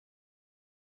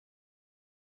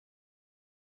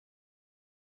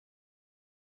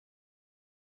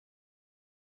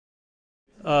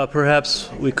Perhaps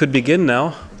we could begin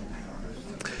now.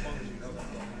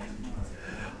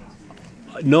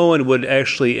 No one would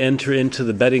actually enter into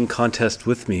the betting contest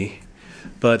with me,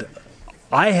 but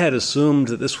I had assumed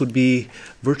that this would be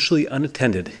virtually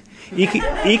unattended.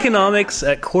 Economics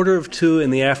at 1:45 in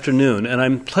the afternoon, and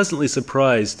I'm pleasantly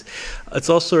surprised. It's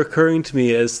also occurring to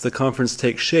me as the conference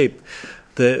takes shape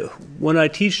that when I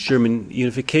teach German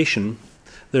unification,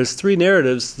 there's three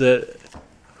narratives that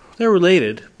they're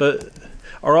related, but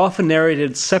are often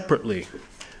narrated separately,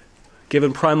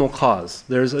 given primal cause.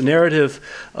 There's a narrative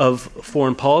of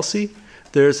foreign policy,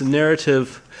 there's a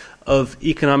narrative of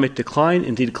economic decline,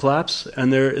 indeed collapse,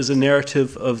 and there is a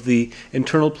narrative of the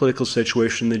internal political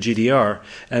situation in the GDR.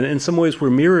 And in some ways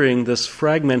we're mirroring this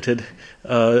fragmented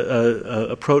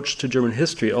approach to German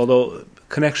history, although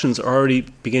connections are already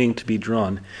beginning to be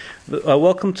drawn.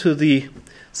 Welcome to the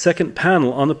second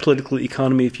panel on the political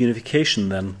economy of unification,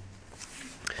 then.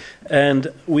 And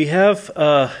we have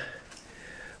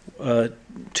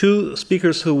two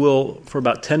speakers who will, for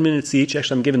about 10 minutes each,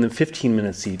 actually I'm giving them 15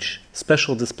 minutes each,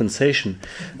 special dispensation,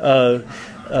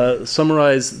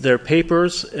 summarize their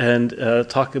papers and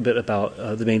talk a bit about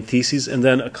the main theses, and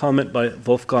then a comment by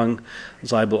Wolfgang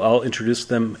Seibel. I'll introduce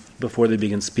them before they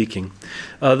begin speaking.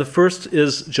 The first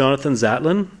is Jonathan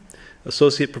Zatlin,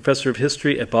 Associate Professor of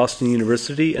History at Boston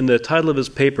University, and the title of his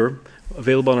paper,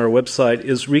 available on our website,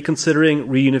 is Reconsidering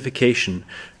Reunification,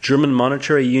 German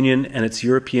Monetary Union and its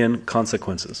European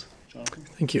Consequences.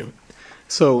 Thank you.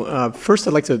 So first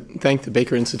I'd like to thank the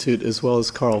Baker Institute as well as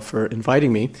Carl for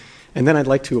inviting me. And then I'd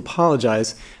like to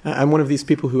apologize. I'm one of these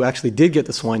people who actually did get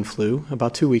the swine flu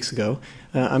about 2 weeks ago.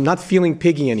 I'm not feeling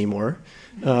piggy anymore.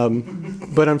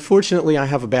 But unfortunately, I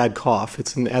have a bad cough.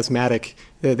 It's an asthmatic.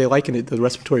 They liken it, the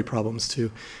respiratory problems,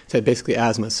 to basically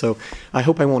asthma. So I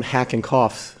hope I won't hack and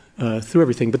cough through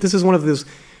everything. But this is one of those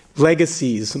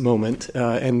legacies moment,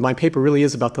 and my paper really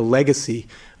is about the legacy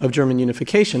of German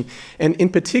unification. And in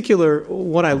particular,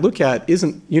 what I look at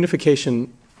isn't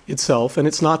unification itself, and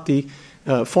it's not the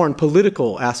foreign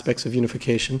political aspects of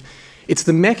unification. It's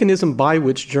the mechanism by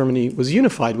which Germany was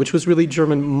unified, which was really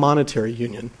German monetary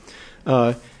union.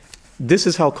 This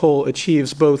is how Kohl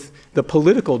achieves both the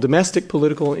political, domestic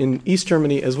political in East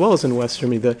Germany as well as in West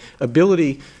Germany, the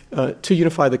ability to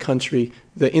unify the country,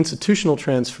 the institutional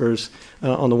transfers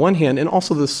on the one hand, and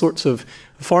also the sorts of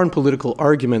foreign political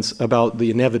arguments about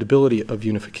the inevitability of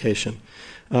unification.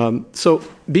 So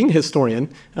being a historian,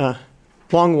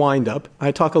 long wind-up,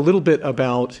 I talk a little bit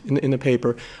about, in the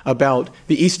paper, about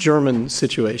the East German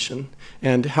situation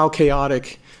and how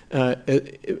chaotic,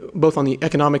 both on the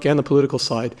economic and the political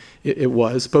side, it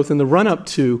was, both in the run-up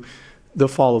to the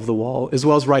fall of the wall as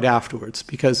well as right afterwards,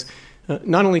 because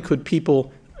not only could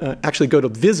people actually go to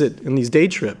visit in these day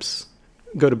trips,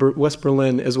 go to West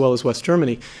Berlin as well as West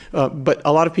Germany, but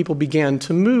a lot of people began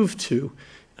to move to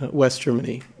West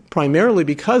Germany, primarily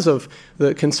because of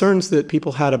the concerns that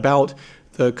people had about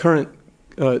the current,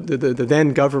 the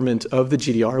then government of the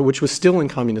GDR, which was still in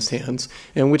communist hands,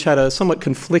 and which had a somewhat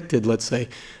conflicted, let's say,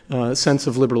 sense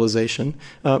of liberalization,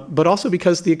 but also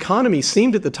because the economy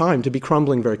seemed at the time to be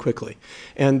crumbling very quickly.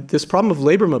 And this problem of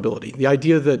labor mobility, the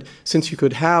idea that since you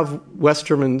could have West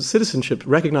German citizenship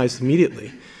recognized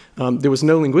immediately, there was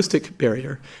no linguistic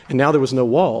barrier, and now there was no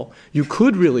wall, you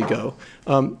could really go.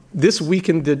 This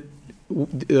weakened the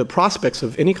prospects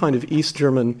of any kind of East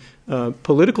German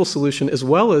political solution, as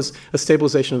well as a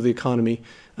stabilization of the economy,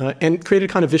 and created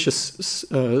a kind of vicious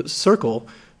circle.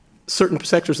 Certain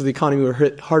sectors of the economy were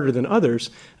hit harder than others,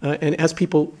 and as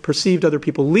people perceived other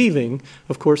people leaving,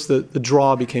 of course, the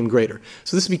draw became greater.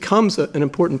 So this becomes an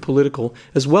important political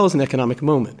as well as an economic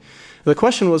moment. The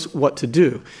question was what to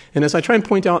do. And as I try and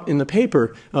point out in the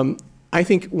paper, I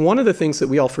think one of the things that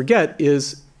we all forget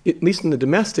is, at least in the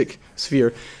domestic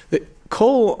sphere, that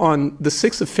Kohl, on the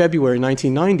 6th of February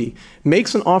 1990,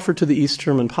 makes an offer to the East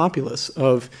German populace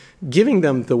of giving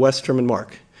them the West German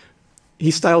mark. He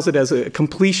styles it as a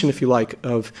completion, if you like,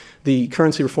 of the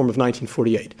currency reform of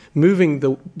 1948, moving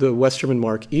the West German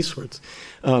mark eastwards.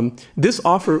 This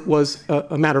offer was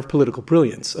a matter of political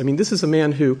brilliance. I mean, this is a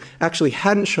man who actually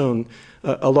hadn't shown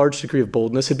a large degree of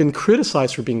boldness, had been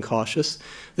criticized for being cautious.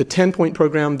 The 10-point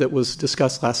program that was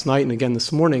discussed last night and again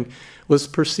this morning was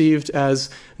perceived as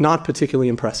not particularly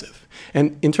impressive.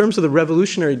 And in terms of the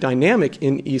revolutionary dynamic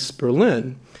in East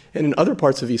Berlin and in other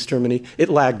parts of East Germany, it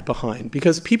lagged behind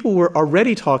because people were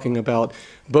already talking about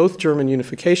both German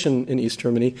unification in East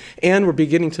Germany and were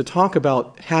beginning to talk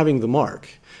about having the mark,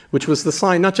 which was the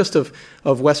sign not just of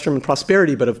West German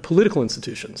prosperity, but of political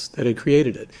institutions that had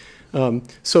created it.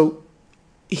 So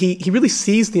he really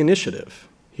seized the initiative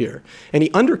here. And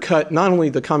he undercut not only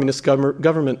the communist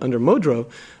government under Modrow,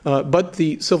 but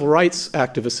the civil rights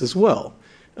activists as well,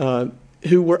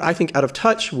 who were, I think, out of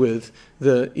touch with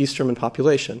the East German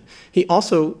population. He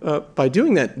also, by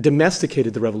doing that,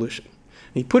 domesticated the revolution.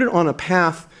 He put it on a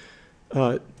path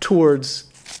towards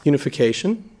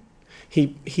unification.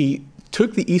 He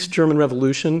took the East German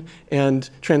Revolution and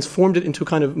transformed it into a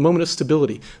kind of moment of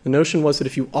stability. The notion was that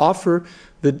if you offer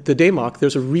the D-Mark,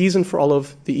 there's a reason for all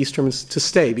of the East Germans to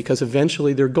stay, because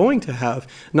eventually they're going to have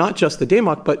not just the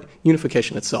D-Mark, but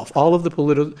unification itself. All of the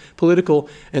political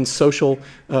and social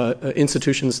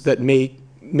institutions that made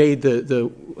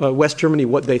the West Germany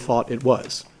what they thought it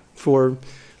was, for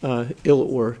ill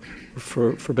or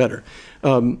for better.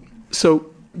 So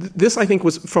this, I think,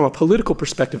 was, from a political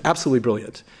perspective, absolutely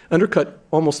brilliant. Undercut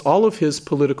almost all of his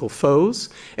political foes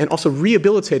and also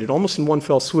rehabilitated, almost in one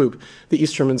fell swoop, the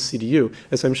East German CDU.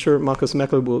 As I'm sure Markus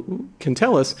Meckler can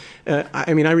tell us,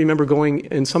 I remember going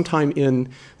in sometime in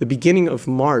the beginning of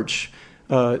March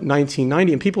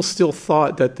 1990, and people still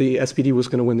thought that the SPD was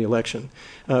going to win the election.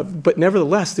 But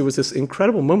nevertheless, there was this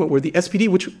incredible moment where the SPD,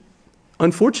 which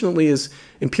unfortunately is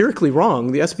empirically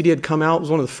wrong. The SPD had come out,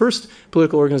 was one of the first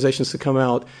political organizations to come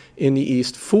out in the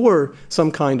East for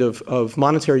some kind of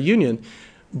monetary union.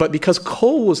 But because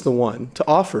Kohl was the one to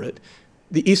offer it,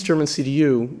 the East German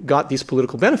CDU got these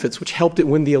political benefits, which helped it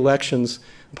win the elections,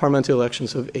 the parliamentary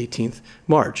elections of 18th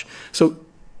March. So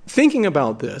thinking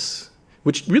about this,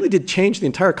 which really did change the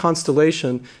entire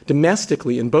constellation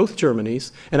domestically in both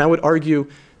Germanys, and I would argue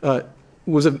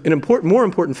was more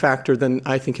important factor than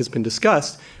I think has been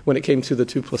discussed when it came to the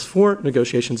 2+4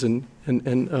 negotiations and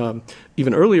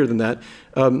even earlier than that.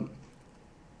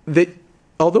 That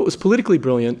although it was politically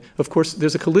brilliant, of course,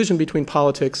 there's a collision between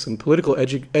politics and political I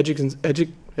can't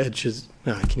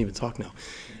even talk now.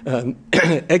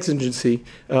 Exigency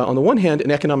on the one hand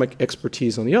and economic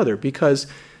expertise on the other, because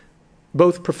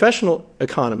both professional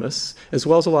economists as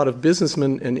well as a lot of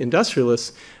businessmen and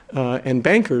industrialists and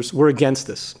bankers were against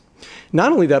this.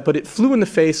 Not only that, but it flew in the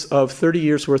face of 30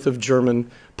 years' worth of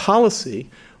German policy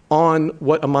on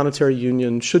what a monetary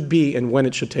union should be and when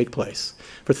it should take place.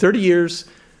 For 30 years,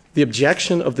 the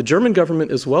objection of the German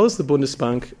government as well as the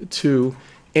Bundesbank to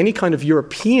any kind of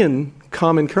European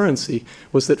common currency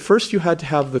was that first you had to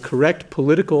have the correct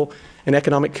political and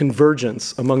economic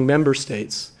convergence among member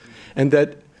states, and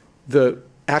that the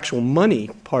actual money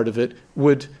part of it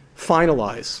would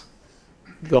finalize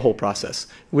the whole process,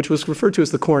 which was referred to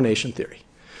as the coronation theory.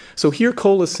 So here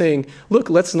Kohl is saying, look,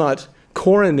 let's not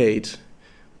coronate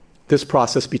this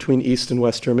process between East and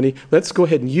West Germany. Let's go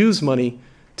ahead and use money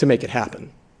to make it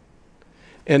happen.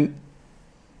 And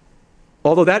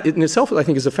although that in itself, I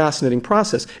think, is a fascinating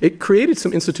process, it created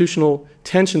some institutional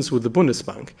tensions with the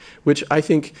Bundesbank, which I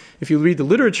think, if you read the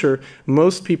literature,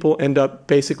 most people end up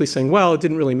basically saying, well, it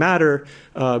didn't really matter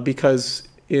because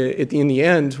in the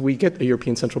end, we get a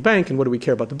European Central Bank, and what do we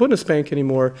care about the Bundesbank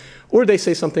anymore? Or they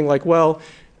say something like, well,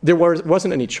 there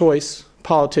wasn't any choice.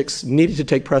 Politics needed to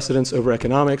take precedence over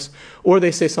economics. Or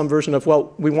they say some version of,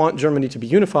 well, we want Germany to be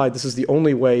unified. This is the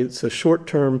only way. It's a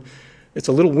short-term, it's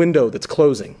a little window that's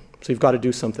closing. So you've got to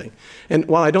do something. And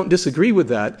while I don't disagree with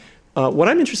that, what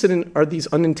I'm interested in are these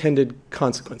unintended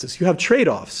consequences. You have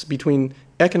trade-offs between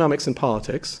economics and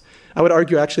politics. I would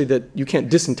argue, actually, that you can't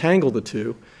disentangle the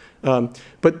two.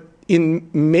 But in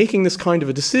making this kind of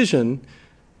a decision,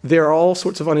 there are all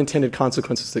sorts of unintended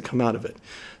consequences that come out of it.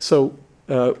 So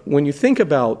when you think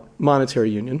about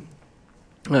monetary union,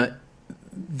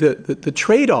 the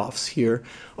trade-offs here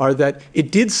are that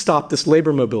it did stop this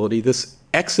labor mobility, this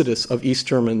exodus of East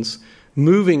Germans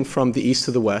moving from the East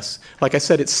to the West. Like I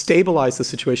said, it stabilized the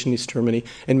situation in East Germany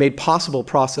and made possible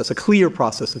a clear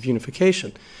process of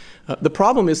unification. The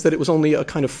problem is that it was only a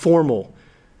kind of formal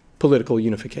political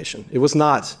unification. It was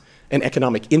not an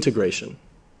economic integration.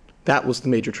 That was the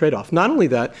major trade-off. Not only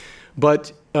that,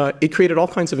 but it created all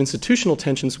kinds of institutional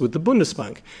tensions with the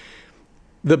Bundesbank.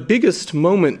 The biggest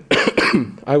moment,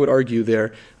 I would argue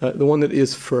there, the one that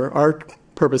is for our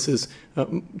purposes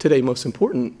today most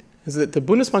important, is that the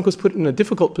Bundesbank was put in a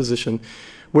difficult position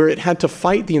where it had to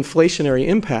fight the inflationary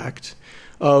impact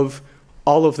of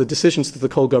all of the decisions that the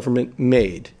Kohl government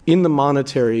made in the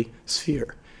monetary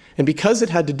sphere. And because it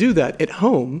had to do that at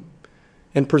home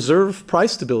and preserve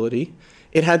price stability,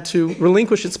 it had to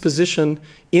relinquish its position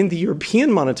in the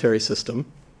European monetary system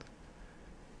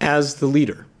as the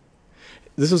leader.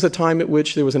 This was a time at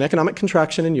which there was an economic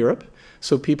contraction in Europe,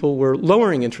 so people were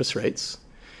lowering interest rates,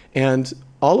 and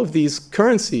all of these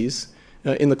currencies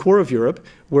in the core of Europe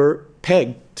were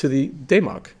pegged to the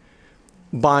D-Mark.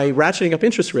 By ratcheting up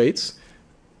interest rates,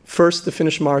 first the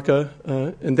Finnish marka,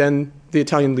 and then the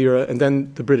Italian lira, and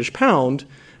then the British pound,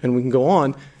 and we can go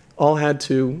on, all had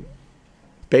to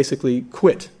basically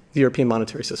quit the European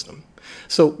monetary system.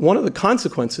 So one of the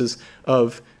consequences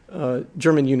of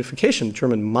German unification,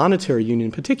 German monetary union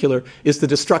in particular, is the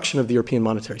destruction of the European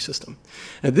monetary system.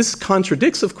 And this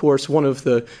contradicts, of course, one of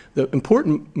the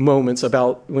important moments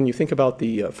about when you think about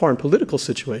the foreign political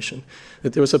situation,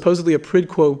 that there was supposedly a quid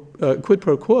pro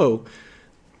quo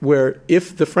where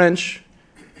if the French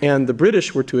and the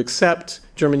British were to accept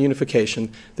German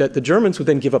unification, that the Germans would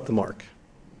then give up the mark.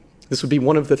 This would be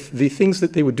one of the things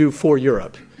that they would do for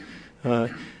Europe.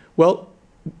 Well,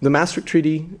 the Maastricht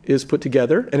Treaty is put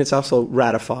together, and it's also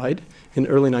ratified in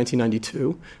early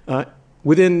 1992.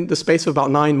 Within the space of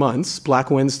about 9 months, Black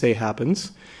Wednesday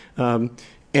happens,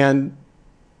 and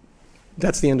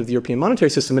that's the end of the European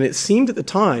monetary system. And it seemed at the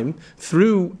time,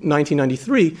 through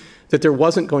 1993, that there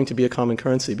wasn't going to be a common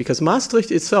currency, because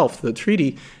Maastricht itself, the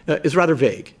treaty, is rather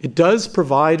vague. It does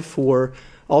provide for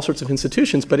all sorts of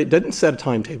institutions, but it didn't set a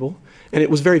timetable, and it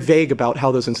was very vague about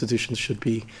how those institutions should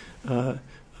be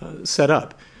set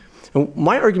up. And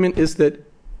my argument is that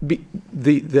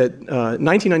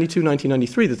 1992,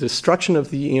 1993, the destruction of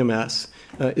the EMS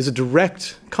is a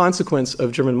direct consequence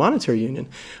of German monetary union.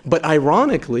 But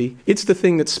ironically, it's the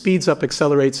thing that speeds up,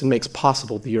 accelerates, and makes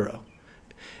possible the euro.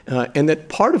 And that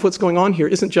part of what's going on here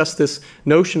isn't just this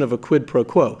notion of a quid pro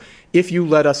quo. If you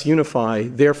let us unify,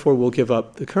 therefore we'll give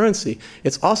up the currency.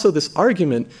 It's also this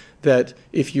argument that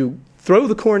if you throw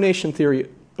the coronation theory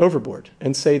overboard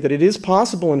and say that it is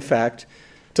possible, in fact,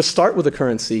 to start with a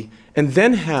currency and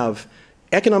then have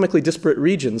economically disparate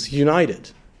regions united.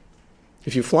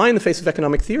 If you fly in the face of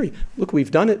economic theory, look,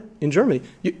 we've done it in Germany.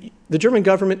 The German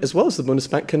government, as well as the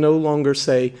Bundesbank, can no longer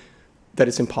say that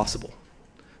it's impossible,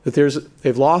 that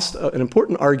they've lost an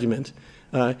important argument,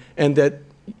 and that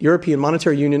European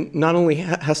monetary union not only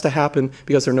has to happen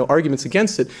because there are no arguments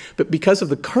against it, but because of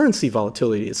the currency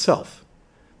volatility itself.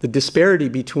 The disparity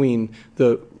between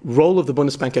the role of the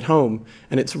Bundesbank at home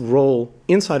and its role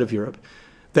inside of Europe,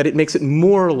 that it makes it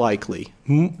more likely.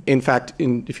 In fact,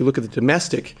 if you look at the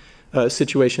domestic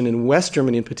situation in West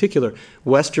Germany in particular,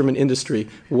 West German industry,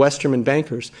 West German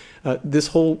bankers, this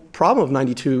whole problem of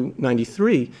 92,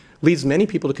 93 leads many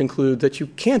people to conclude that you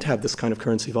can't have this kind of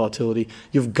currency volatility.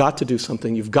 You've got to do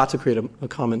something. You've got to create a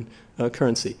common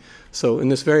currency. So in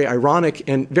this very ironic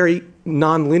and very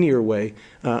nonlinear way,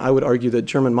 I would argue that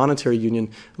German monetary union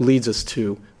leads us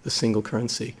to the single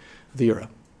currency, the euro.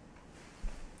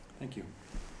 Thank you.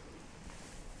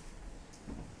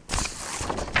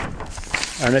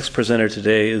 Our next presenter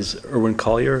today is Erwin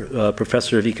Collier,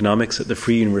 professor of economics at the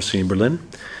Free University in Berlin.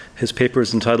 His paper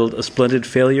is entitled A Splendid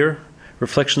Failure,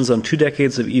 Reflections on 2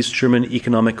 Decades of East German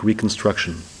Economic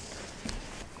Reconstruction.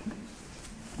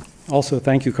 Also,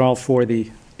 thank you, Carl, for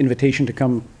the invitation to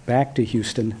come back to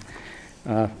Houston.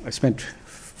 I spent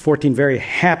 14 very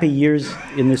happy years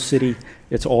in this city.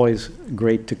 It's always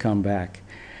great to come back.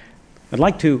 I'd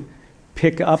like to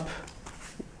pick up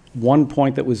one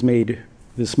point that was made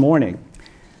this morning.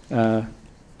 I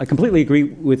completely agree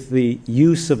with the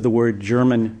use of the word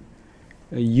German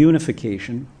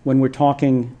unification when we're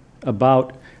talking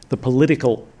about the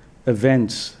political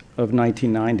events of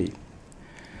 1990.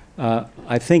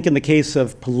 I think in the case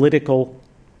of political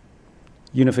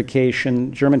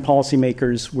unification, German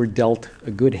policymakers were dealt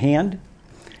a good hand,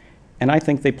 and I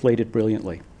think they played it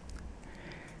brilliantly.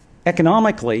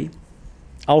 Economically,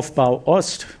 Aufbau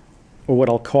Ost, or what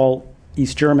I'll call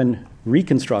East German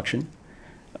reconstruction,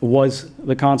 was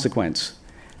the consequence.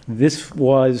 This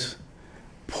was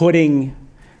putting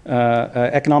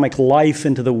economic life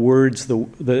into the words,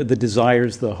 the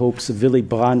desires, the hopes of Willy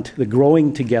Brandt, the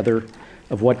growing together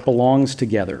of what belongs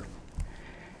together.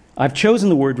 I've chosen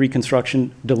the word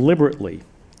reconstruction deliberately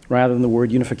rather than the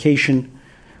word unification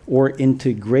or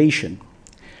integration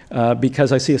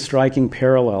because I see a striking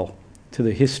parallel to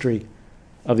the history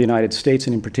of the United States,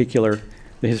 and in particular,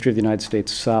 the history of the United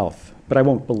States South. But I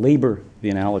won't belabor the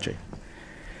analogy.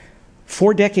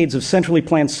 4 decades of centrally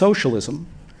planned socialism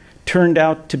turned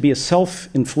out to be a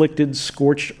self-inflicted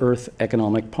scorched earth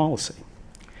economic policy.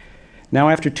 Now,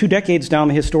 after 2 decades down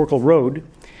the historical road,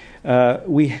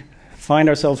 we find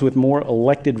ourselves with more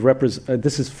elected representatives.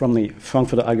 This is from the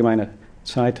Frankfurter Allgemeine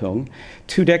Zeitung.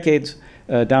 2 decades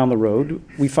down the road,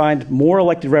 we find more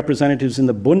elected representatives in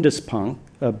the Bundestag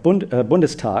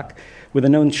with a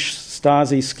known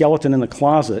Stasi skeleton in the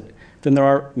closet than there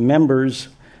are members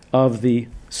of the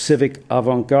civic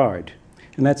avant-garde.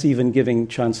 And that's even giving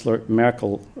Chancellor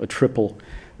Merkel a triple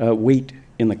weight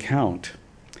in the count.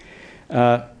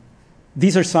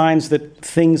 These are signs that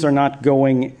things are not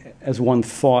going as one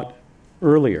thought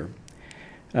earlier.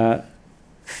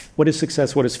 What is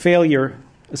success? What is failure?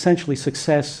 Essentially,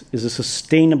 success is a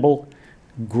sustainable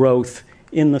growth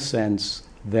in the sense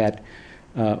that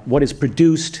what is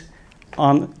produced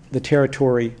on the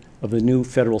territory of the new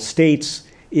federal states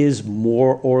is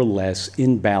more or less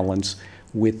in balance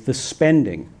with the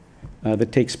spending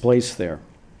that takes place there.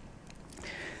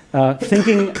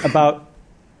 Thinking about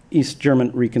East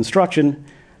German Reconstruction,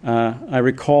 I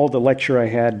recall the lecture I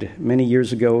had many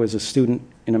years ago as a student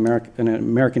in an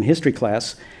American history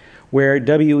class, where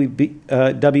W.E.B.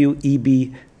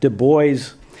 Du Bois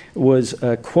was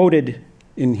quoted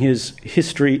in his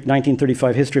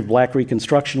 1935 History of Black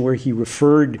Reconstruction, where he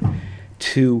referred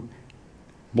to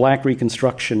Black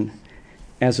Reconstruction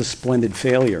as a splendid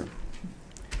failure.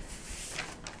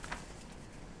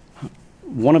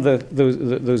 One of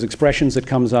those expressions that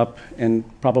comes up and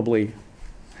probably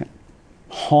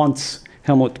haunts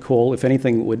Helmut Kohl, if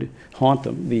anything would haunt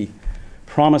them, the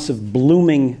promise of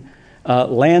blooming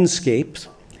landscapes,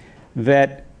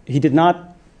 that he did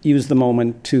not use the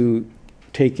moment to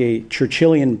take a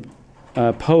Churchillian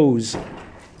pose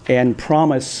and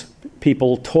promise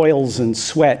people toils and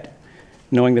sweat,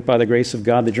 knowing that by the grace of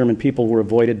God the German people were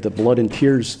avoided the blood and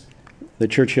tears that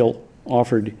Churchill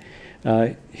offered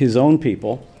his own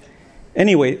people.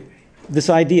 Anyway, this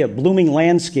idea of blooming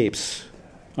landscapes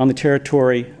on the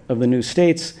territory of the new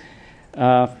states,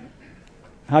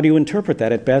 how do you interpret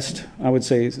that? At best, I would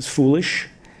say it's foolish.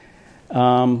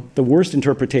 The worst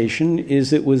interpretation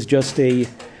is it was just a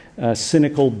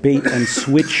cynical bait and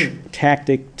switch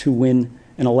tactic to win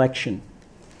an election.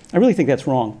 I really think that's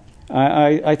wrong.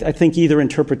 I think either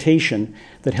interpretation,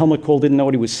 that Helmut Kohl didn't know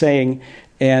what he was saying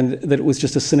and that it was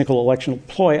just a cynical election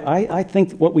ploy, I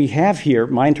think what we have here,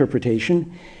 my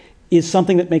interpretation, is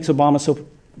something that makes Obama so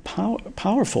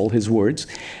powerful, his words,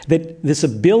 that this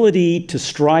ability to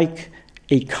strike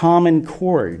a common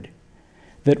chord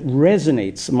that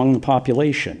resonates among the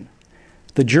population.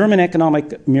 The German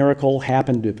economic miracle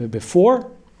happened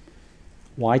before.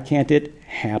 Why can't it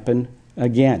happen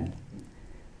again?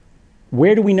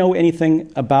 Where do we know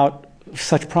anything about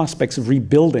such prospects of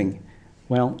rebuilding?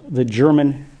 Well, the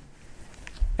German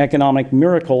economic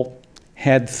miracle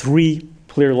had 3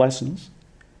 clear lessons.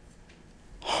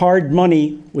 Hard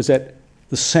money was at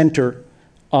the center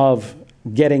of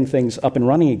getting things up and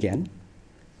running again.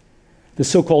 The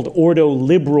so-called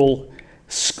ordo-liberal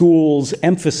school's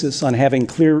emphasis on having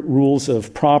clear rules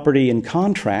of property and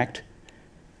contract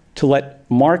to let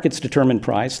markets determine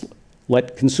price,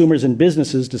 let consumers and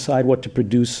businesses decide what to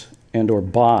produce and or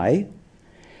buy,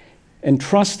 and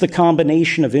trust the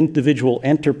combination of individual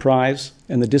enterprise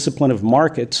and the discipline of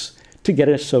markets to get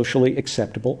a socially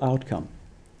acceptable outcome.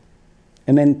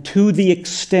 And then to the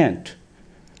extent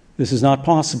this is not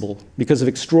possible because of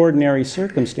extraordinary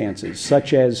circumstances,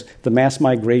 such as the mass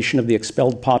migration of the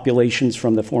expelled populations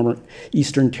from the former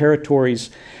eastern territories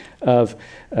of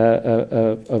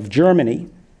Germany,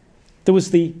 there was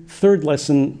the third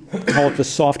lesson, call it the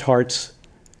soft hearts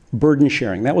burden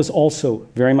sharing. That was also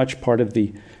very much part of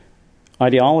the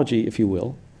ideology, if you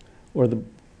will, or the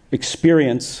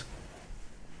experience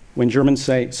when Germans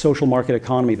say social market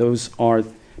economy. Those are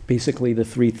basically the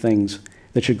 3 things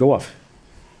that should go off.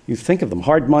 You think of them: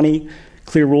 hard money,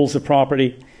 clear rules of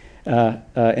property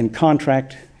and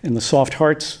contract, and the soft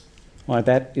hearts. Well,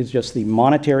 that is just the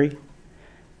monetary,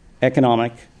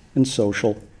 economic, and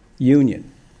social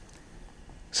union.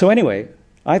 So anyway,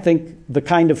 I think the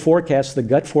kind of forecast, the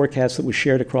gut forecast that was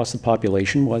shared across the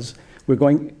population was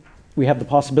we have the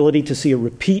possibility to see a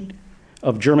repeat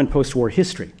of German post-war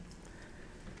history.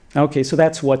 Okay, so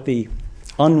that's what the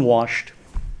unwashed,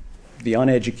 the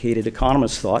uneducated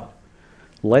economists thought.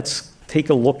 Let's take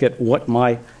a look at what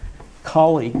my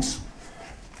colleagues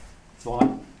thought.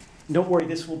 Don't worry,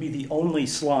 this will be the only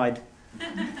slide.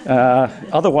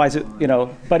 Otherwise,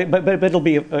 but it'll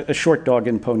be a short dog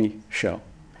and pony show.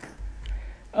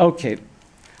 Okay,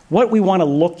 what we want to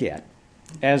look at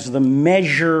as the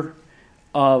measure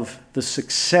of the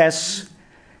success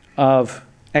of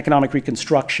economic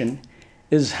reconstruction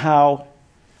is how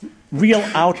real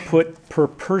output per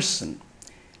person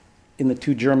in the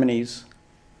 2 Germanys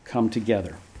come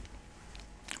together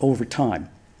over time.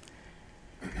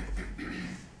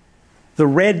 The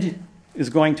red is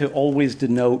going to always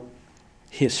denote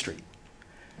history.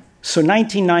 So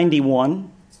 1991,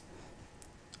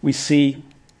 we see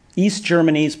East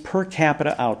Germany's per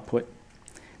capita output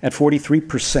at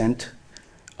 43%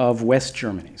 of West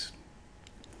Germany's.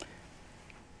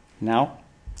 Now,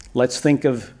 let's think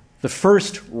of the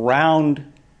first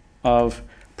round of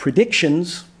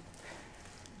predictions.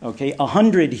 Okay,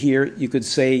 100 here, you could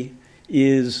say,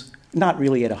 is not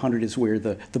really at 100 is where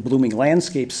the blooming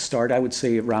landscapes start. I would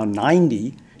say around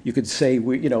 90, you could say,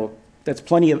 that's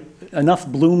enough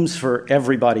blooms for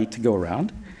everybody to go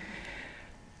around.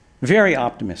 Very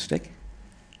optimistic.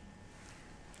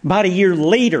 About a year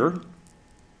later,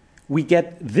 we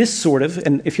get this sort of,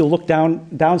 and if you'll look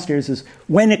downstairs, is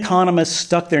when economists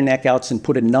stuck their neck out and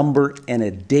put a number and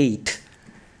a date,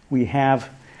 we have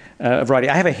a variety.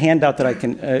 I have a handout that I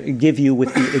can give you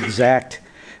with the exact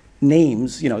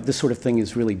names. This sort of thing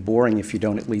is really boring if you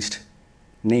don't at least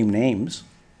name names.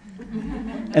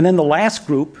 And then the last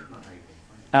group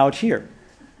out here.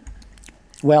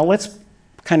 Well, let's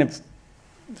kind of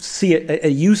see a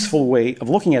useful way of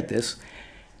looking at this.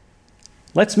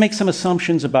 Let's make some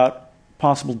assumptions about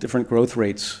possible different growth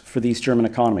rates for the East German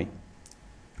economy.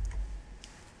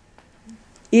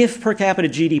 If per capita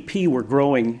GDP were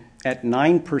growing at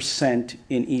 9%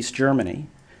 in East Germany,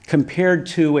 compared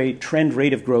to a trend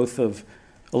rate of growth of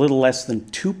a little less than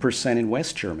 2% in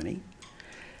West Germany,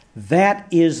 that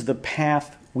is the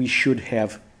path we should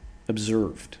have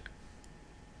observed.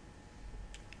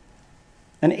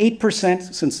 And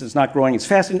 8%, since it's not growing as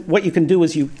fast, what you can do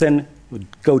is you then would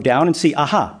go down and see,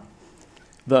 aha,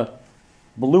 the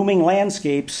blooming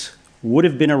landscapes would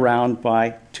have been around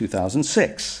by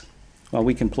 2006. Well,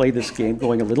 we can play this game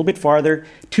going a little bit farther.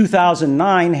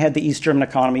 2009 had the East German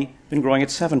economy been growing at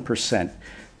 7%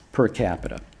 per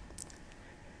capita.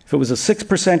 If it was a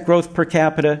 6% growth per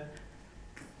capita,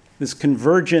 this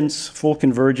convergence, full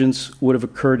convergence, would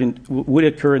occur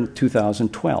in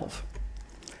 2012.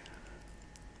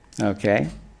 Okay,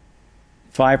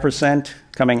 5%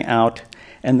 coming out,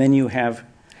 and then you have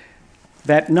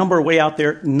that number way out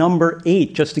there, number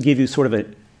 8, just to give you sort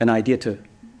of an idea to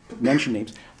mention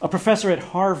names. A professor at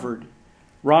Harvard,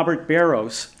 Robert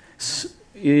Barrows,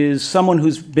 is someone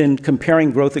who's been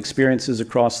comparing growth experiences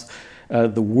across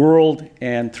the world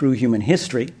and through human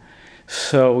history.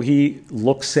 So he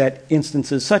looks at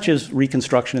instances such as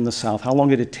Reconstruction in the South. How long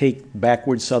did it take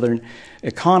backward Southern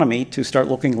economy to start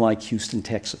looking like Houston,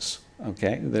 Texas?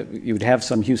 Okay, you would have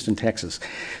some Houston, Texas.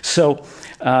 So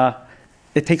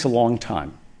it takes a long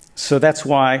time. So that's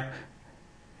why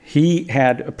he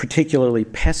had a particularly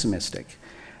pessimistic.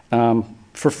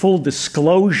 For full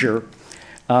disclosure,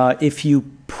 if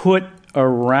you put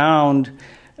around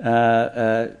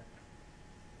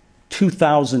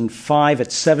 2005 at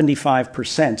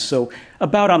 75%, so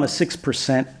about on the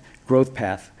 6% growth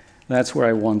path, that's where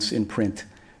I once in print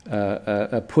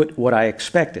put what I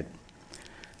expected.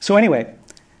 So anyway,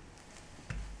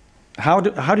 how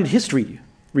did history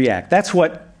react? That's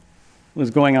what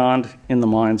was going on in the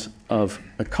minds of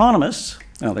economists.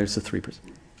 Oh, there's the 3%.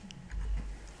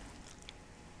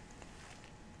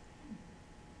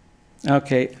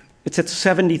 Okay, it's at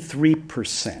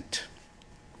 73%.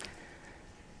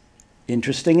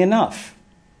 Interesting enough,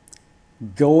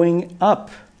 going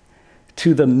up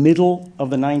to the middle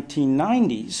of the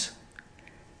 1990s,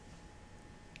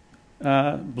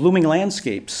 blooming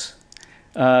landscapes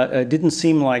didn't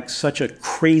seem like such a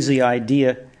crazy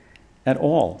idea at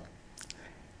all.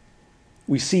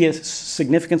 We see a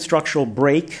significant structural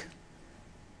break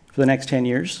for the next 10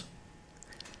 years.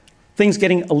 Things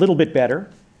getting a little bit better.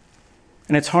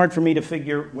 And it's hard for me to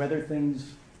figure whether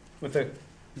things, with a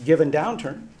given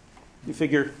downturn, you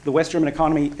figure the West German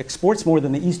economy exports more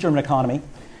than the East German economy.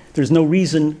 There's no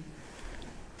reason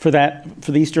for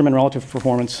the East German relative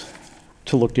performance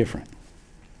to look different.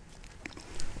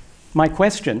 My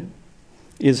question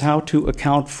is how to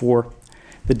account for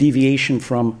the deviation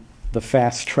from the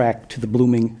fast track to the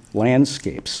blooming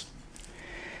landscapes.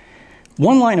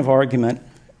 One line of argument,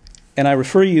 and I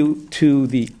refer you to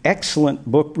the excellent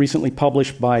book recently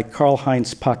published by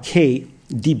Karl-Heinz Paquet,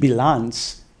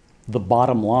 Diplomats, The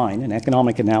Bottom Line, an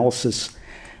economic analysis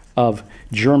of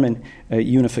German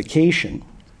unification,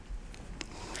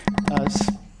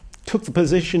 took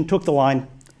the line,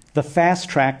 the fast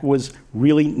track was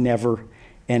really never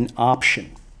an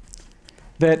option.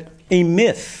 That a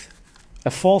myth,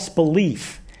 a false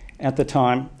belief at the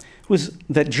time, was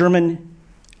that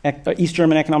East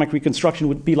German economic reconstruction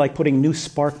would be like putting new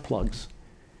spark plugs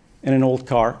in an old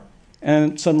car,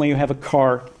 and suddenly you have a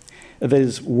car that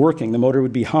is working. The motor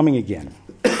would be humming again.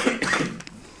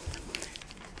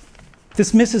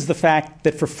 This misses the fact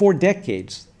that for 4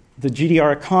 decades, the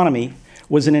GDR economy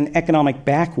was in an economic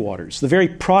backwaters. The very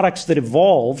products that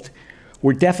evolved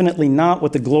were definitely not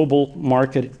what the global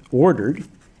market ordered.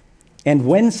 And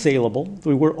when saleable,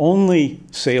 they were only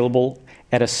saleable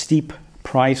at a steep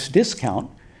price discount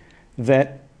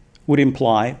that would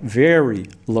imply very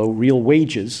low real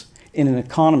wages in an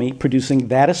economy producing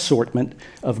that assortment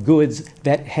of goods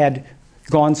that had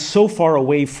gone so far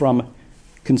away from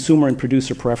consumer and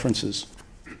producer preferences.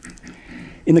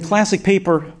 In the classic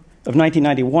paper of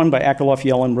 1991 by Akerlof,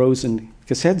 Yellen, Rose, and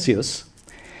Kasedzius,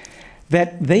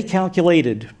 that they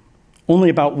calculated only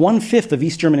about 1/5 of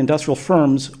East German industrial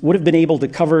firms would have been able to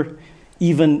cover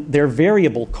even their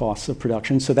variable costs of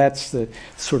production. So that's the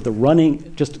sort of the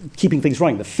running, just keeping things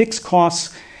running. The fixed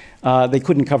costs they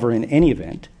couldn't cover in any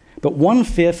event. But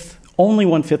 1/5, only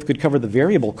 1/5 could cover the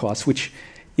variable costs, which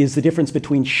is the difference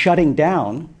between shutting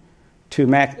down to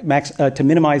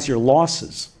minimize your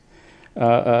losses.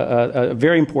 A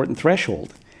very important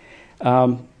threshold.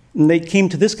 And they came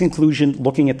to this conclusion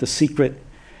looking at the secret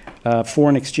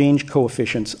foreign exchange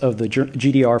coefficients of the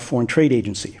GDR Foreign Trade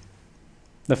Agency.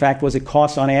 The fact was it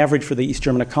costs on average for the East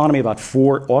German economy about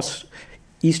 4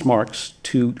 Eastmarks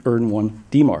to earn 1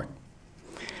 D-mark.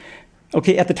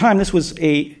 Okay, at the time this was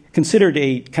considered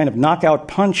a kind of knockout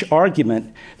punch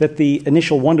argument that the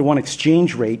initial 1-to-1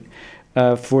 exchange rate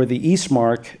for the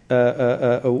Eastmark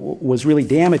was really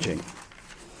damaging.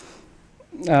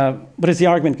 But as the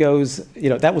argument goes,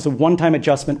 that was a one-time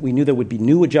adjustment. We knew there would be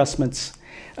new adjustments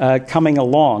coming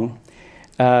along.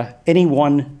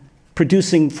 Anyone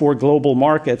producing for global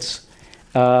markets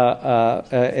and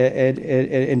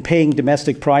paying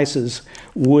domestic prices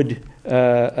would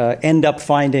end up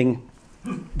finding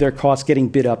their costs getting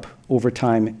bid up over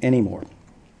time anymore.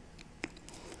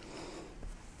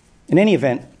 In any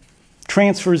event,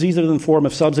 transfers either in the form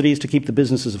of subsidies to keep the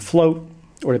businesses afloat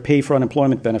or to pay for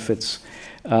unemployment benefits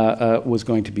was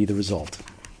going to be the result.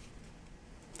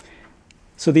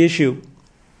 So the issue,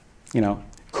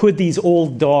 could these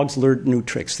old dogs learn new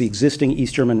tricks, the existing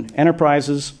East German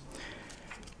enterprises,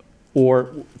 or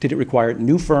did it require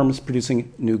new firms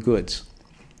producing new goods?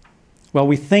 Well,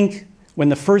 we think when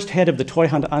the first head of the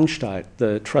Treuhandanstalt,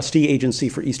 the trustee agency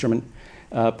for East German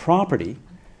property,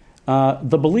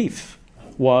 the belief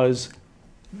was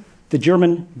the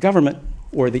German government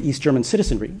or the East German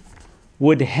citizenry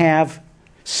would have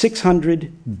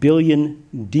 600 billion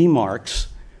D-marks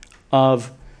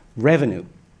of revenue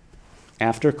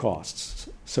after costs,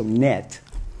 so net,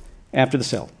 after the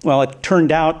sale. Well, it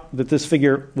turned out that this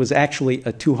figure was actually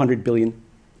a 200 billion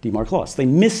D-mark loss. They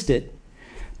missed it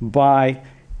by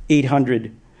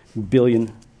 800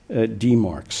 billion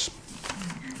D-marks.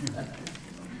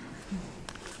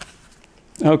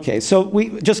 Okay, so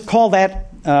we just call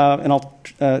that, and I'll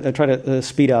try to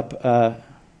speed up,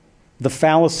 the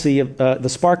fallacy of the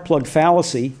spark plug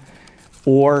fallacy,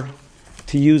 or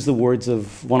to use the words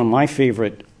of one of my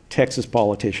favorite Texas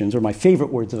politicians, or my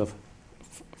favorite words of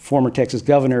former Texas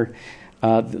governor,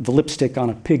 the lipstick on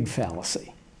a pig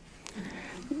fallacy.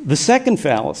 The second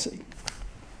fallacy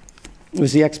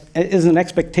is an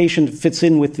expectation that fits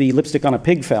in with the lipstick on a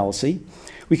pig fallacy.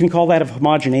 We can call that of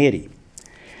homogeneity.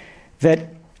 That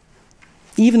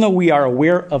even though we are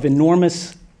aware of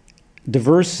enormous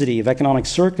diversity of economic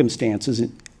circumstances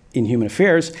in human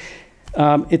affairs,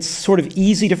 it's sort of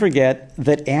easy to forget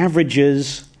that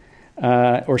averages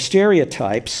or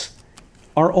stereotypes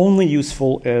are only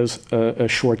useful as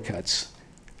shortcuts.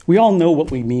 We all know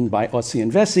what we mean by Ossi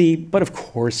and Wessi, but of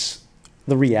course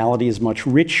the reality is much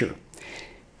richer.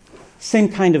 Same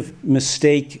kind of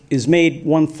mistake is made.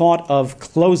 One thought of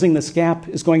closing this gap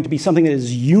is going to be something that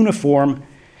is uniform,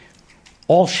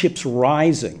 all ships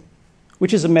rising,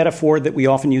 which is a metaphor that we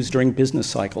often use during business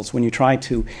cycles. When you try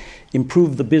to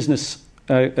improve the business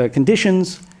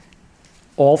conditions,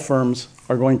 all firms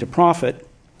are going to profit.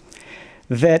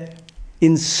 That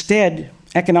instead,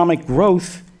 economic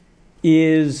growth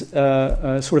is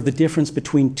sort of the difference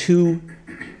between two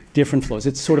different flows.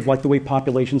 It's sort of like the way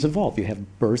populations evolve. You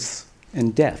have births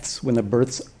and deaths. When the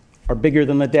births are bigger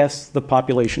than the deaths, the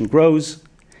population grows.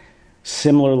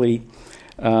 Similarly,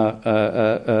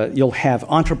 you'll have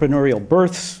entrepreneurial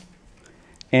births,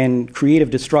 and creative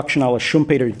destruction, a la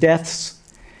Schumpeter deaths,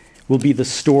 will be the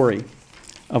story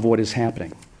of what is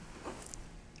happening.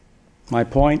 My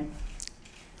point?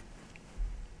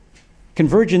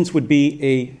 Convergence would be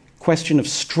a question of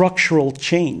structural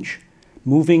change,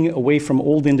 moving away from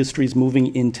old industries,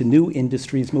 moving into new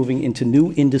industries. Moving into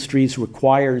new industries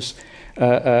requires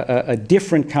a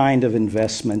different kind of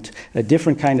investment, a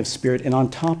different kind of spirit, and on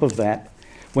top of that,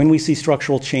 when we see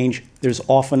structural change, there's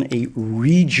often a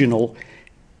regional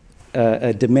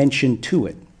dimension to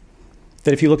it.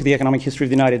 That if you look at the economic history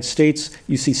of the United States,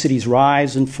 you see cities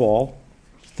rise and fall.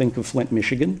 Think of Flint,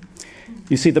 Michigan.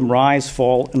 You see them rise,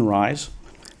 fall, and rise.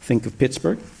 Think of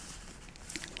Pittsburgh.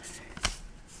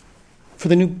 For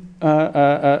the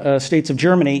new states of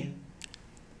Germany,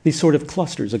 these sort of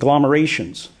clusters,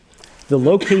 agglomerations, the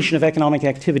location of economic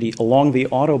activity along the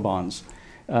autobahns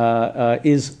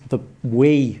is the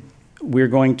way we're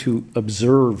going to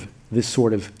observe this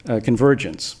sort of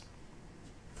convergence.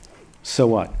 So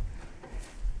what?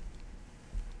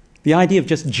 The idea of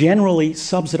just generally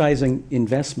subsidizing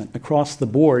investment across the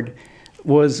board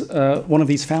was one of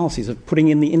these fallacies of putting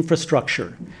in the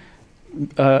infrastructure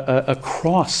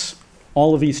across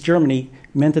all of East Germany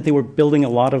meant that they were building a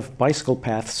lot of bicycle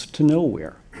paths to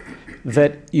nowhere,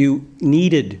 that you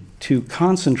needed to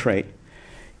concentrate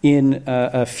in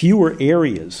fewer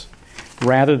areas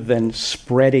rather than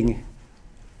spreading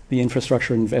the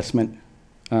infrastructure investment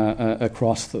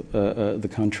across the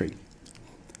country.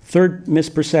 Third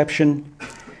misperception,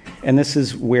 and this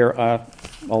is where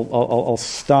I'll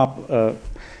stop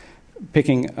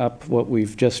picking up what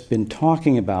we've just been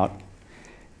talking about.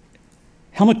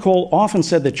 Helmut Kohl often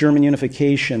said that German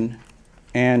unification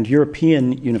and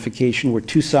European unification were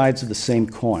two sides of the same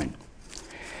coin.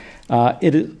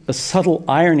 It is a subtle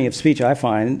irony of speech, I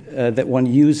find, that one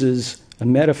uses a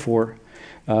metaphor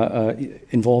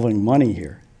involving money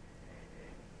here.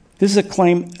 This is a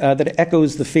claim that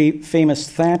echoes the famous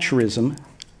Thatcherism,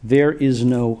 "There is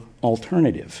no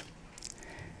alternative."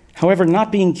 However,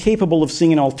 not being capable of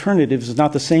seeing an alternative is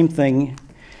not the same thing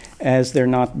as there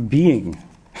not being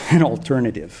an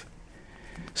alternative.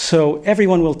 So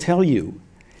everyone will tell you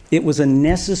it was a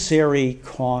necessary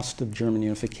cost of German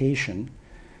unification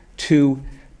to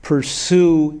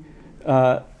pursue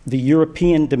the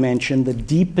European dimension, the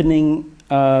deepening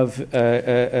of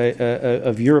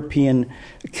European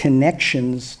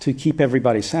connections to keep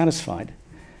everybody satisfied.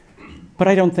 But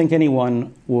I don't think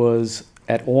anyone was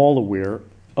at all aware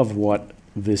of what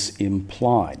this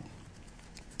implied.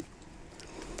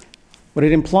 What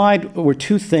it implied were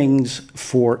two things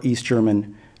for East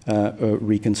German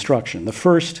reconstruction. The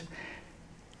first,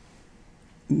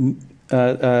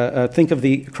 think of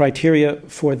the criteria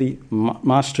for the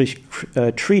Maastricht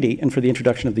Treaty and for the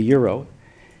introduction of the euro.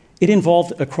 It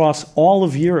involved across all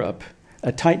of Europe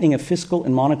a tightening of fiscal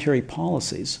and monetary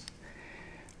policies.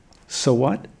 So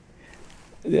what?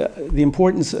 The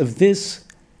importance of this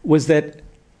was that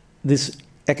this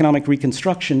economic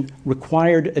reconstruction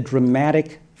required a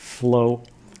dramatic flow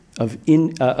of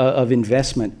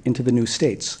investment into the new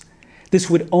states.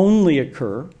 This would only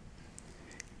occur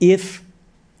if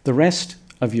the rest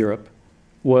of Europe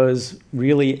was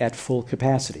really at full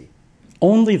capacity.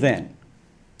 Only then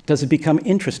does it become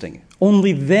interesting.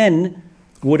 Only then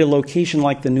would a location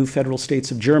like the new federal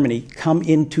states of Germany come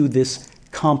into this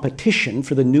competition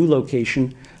for the new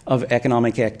location of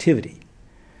economic activity.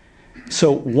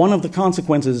 So one of the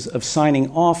consequences of signing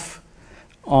off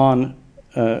on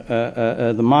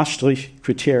the Maastricht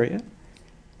criteria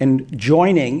and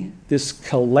joining this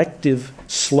collective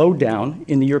slowdown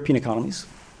in the European economies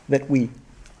that we,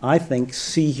 I think,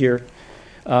 see here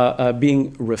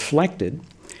being reflected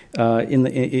in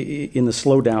the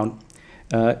slowdown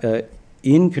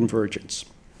in convergence.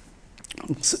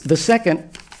 The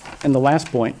second and the last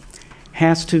point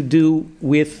has to do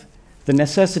with the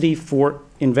necessity for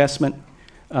investment.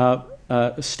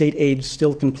 State aid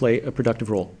still can play a productive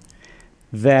role.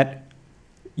 That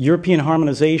European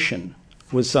harmonization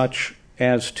was such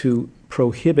as to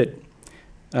prohibit,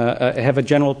 have a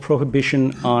general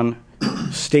prohibition on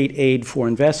state aid for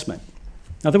investment.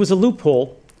 Now, there was a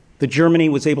loophole that Germany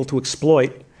was able to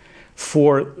exploit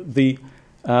for the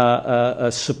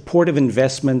support of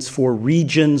investments for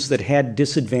regions that had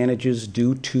disadvantages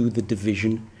due to the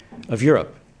division of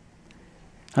Europe.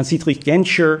 Hans-Dietrich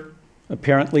Genscher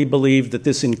apparently believed that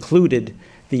this included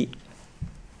the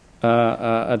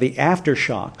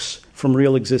aftershocks from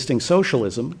real existing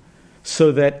socialism,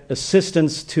 so that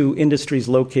assistance to industries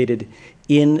located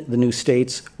in the new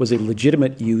states was a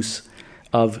legitimate use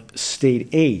of state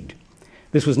aid.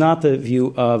 This was not the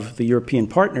view of the European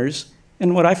partners,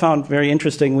 and what I found very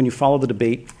interesting when you follow the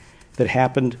debate that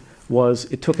happened was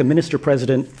it took a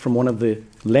minister-president from one of the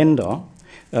Länder,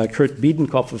 Kurt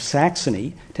Biedenkopf of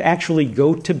Saxony, to actually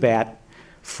go to bat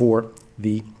for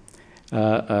the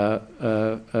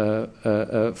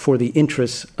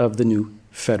interests of the new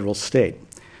federal state.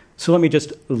 So let me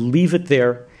just leave it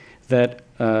there that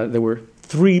there were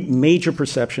three major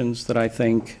perceptions that I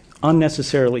think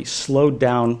unnecessarily slowed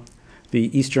down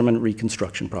the East German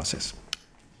reconstruction process.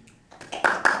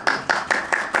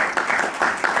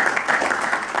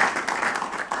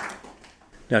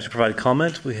 Now, to provide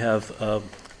comment, we have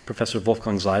Professor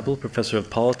Wolfgang Seibel, Professor of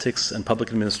Politics and Public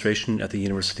Administration at the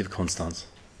University of Konstanz.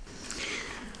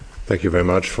 Thank you very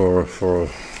much for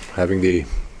having the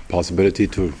possibility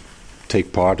to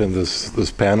take part in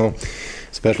this panel,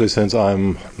 especially since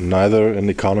I'm neither an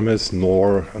economist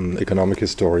nor an economic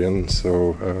historian,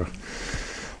 so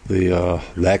the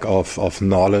lack of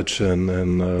knowledge in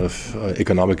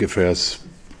economic affairs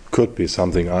could be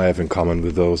something I have in common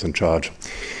with those in charge.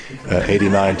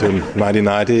 89 to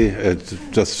 1990, it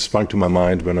just sprung to my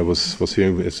mind when I was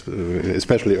hearing,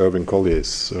 especially Irving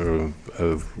Collier's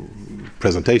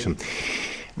presentation.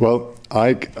 Well,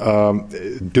 I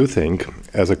do think,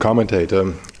 as a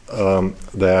commentator,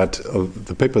 that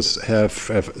the papers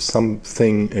have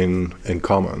something in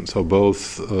common. So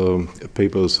both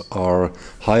papers are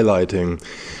highlighting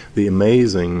the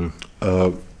amazing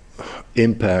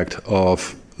impact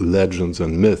of legends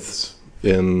and myths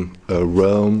in a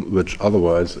realm which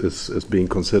otherwise is being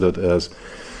considered as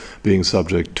being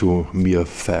subject to mere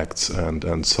facts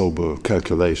and sober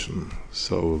calculation.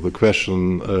 So the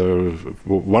question,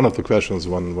 one of the questions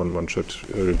one should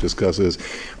discuss is,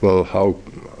 well, how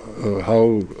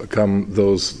come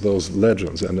those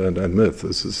legends and myths?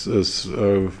 This is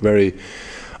very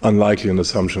unlikely an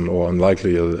assumption, or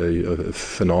unlikely a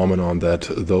phenomenon that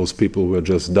those people were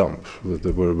just dumb, that they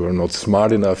were not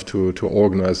smart enough to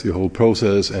organize the whole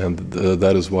process, and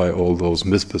that is why all those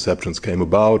misperceptions came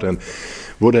about. And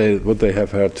would they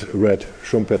have had read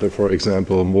Schumpeter, for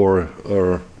example, more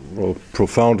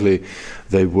profoundly,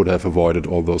 they would have avoided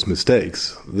all those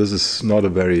mistakes. This is not a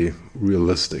very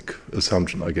realistic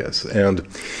assumption, I guess. And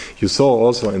you saw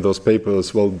also in those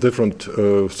papers, well,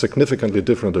 significantly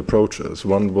different approaches.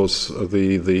 One was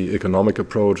the economic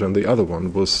approach, and the other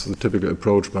one was the typical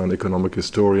approach by an economic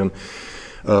historian,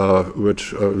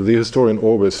 which the historian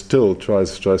always still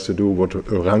tries to do what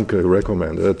Ranke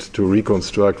recommended, to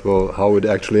reconstruct, well, how it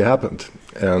actually happened.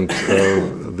 And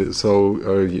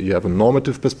so you have a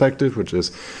normative perspective, which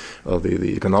is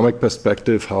the economic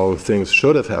perspective, how things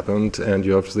should have happened, and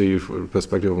you have the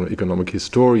perspective of an economic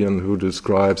historian who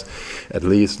describes, at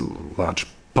least large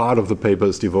part of the paper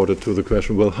is devoted to the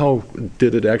question, well, how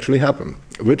did it actually happen?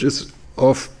 Which is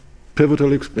of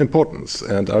pivotal importance,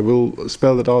 and I will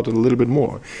spell it out a little bit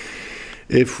more.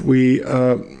 If we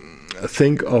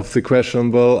think of the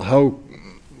question, well, how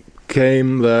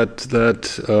came that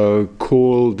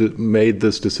Kohl made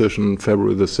this decision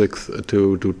February the 6th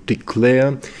to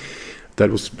declare, that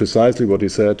was precisely what he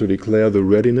said, to declare the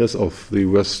readiness of the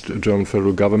West German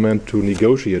federal government to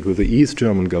negotiate with the East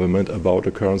German government about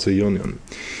a currency union.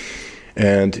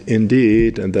 And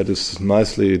indeed, and that is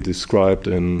nicely described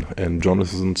in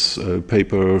Jonathan's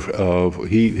paper,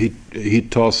 he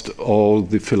tossed all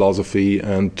the philosophy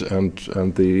and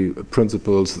the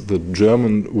principles the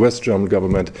West German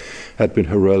government had been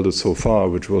heralded so far,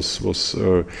 which was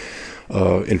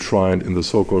enshrined in the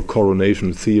so-called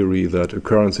coronation theory that a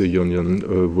currency union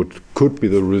could be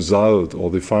the result or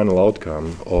the final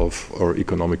outcome of our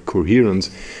economic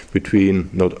coherence between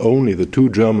not only the two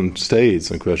German states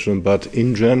in question, but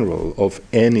in general of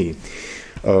any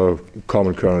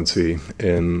common currency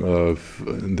in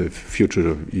the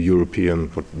future European,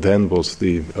 what then was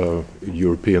the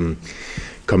European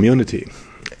community.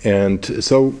 And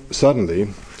so suddenly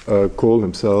Kohl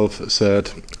himself said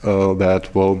that,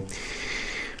 well,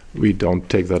 we don't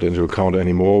take that into account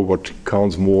anymore. What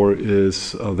counts more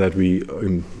is that we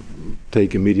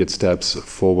take immediate steps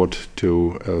forward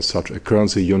to such a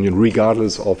currency union,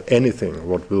 regardless of anything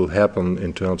what will happen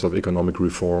in terms of economic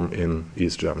reform in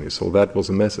East Germany. So that was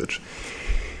a message.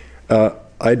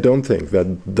 I don't think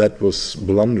that was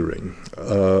blundering.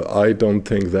 I don't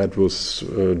think that was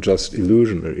just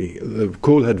illusionary.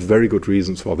 Kohl had very good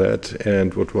reasons for that,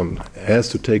 and what one has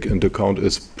to take into account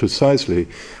is precisely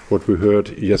what we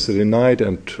heard yesterday night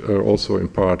and also in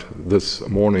part this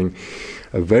morning.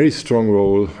 A very strong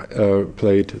role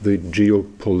played the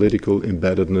geopolitical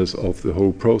embeddedness of the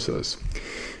whole process.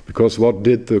 Because what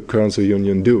did the currency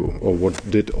union do, or what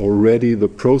did already the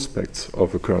prospects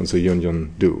of a currency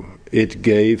union do? It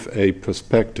gave a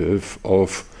perspective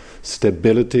of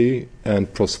stability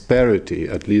and prosperity,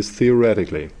 at least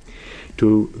theoretically,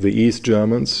 to the East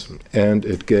Germans, and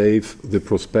it gave the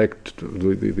prospect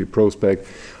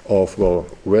of, well,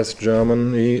 West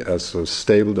Germany as a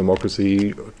stable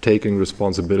democracy taking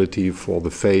responsibility for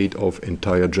the fate of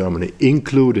entire Germany,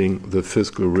 including the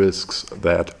fiscal risks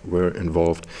that were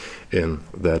involved in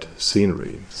that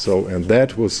scenery. So, and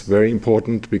that was very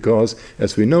important because,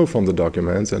 as we know from the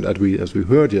documents and as we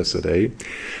heard yesterday,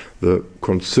 the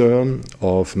concern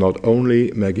of not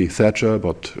only Maggie Thatcher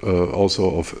but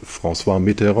also of François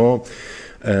Mitterrand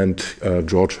and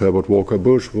George Herbert Walker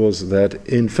Bush was that,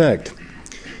 in fact,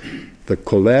 the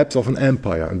collapse of an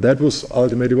empire, and that was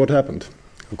ultimately what happened.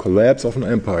 The collapse of an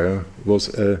empire was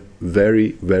a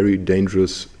very, very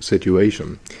dangerous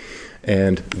situation.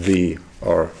 And the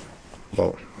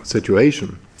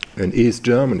situation in East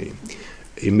Germany,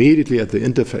 immediately at the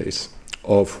interface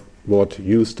of what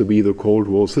used to be the Cold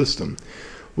War system,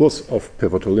 was of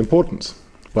pivotal importance,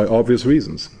 by obvious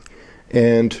reasons.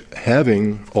 and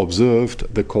having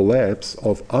observed the collapse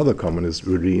of other communist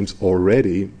regimes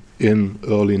already in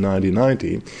early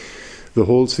 1990, the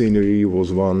whole scenery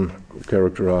was one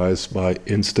characterized by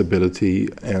instability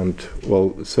and,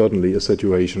 well, certainly a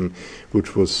situation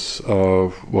which was,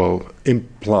 well,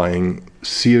 implying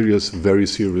serious, very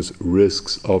serious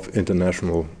risks of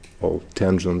international, well,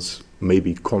 tensions,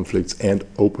 maybe conflicts and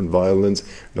open violence,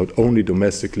 not only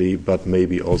domestically, but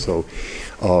maybe also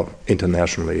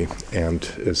internationally. And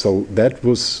so that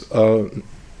was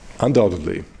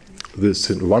undoubtedly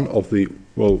one of the,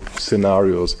 well,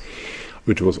 scenarios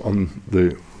which was on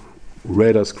the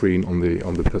radar screen, on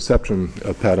the perception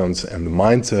patterns and the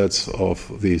mindsets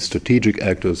of the strategic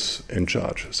actors in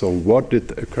charge. So what did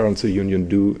the currency union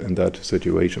do in that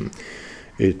situation?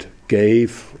 It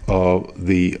gave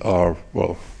the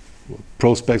well,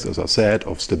 prospects, as I said,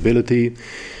 of stability,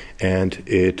 and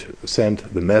it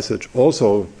sent the message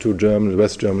also to Germany,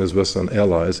 West Germany's Western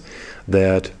allies,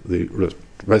 that the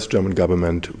West German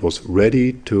government was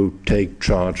ready to take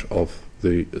charge of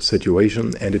the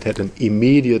situation, and it had an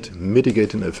immediate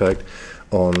mitigating effect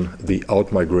on the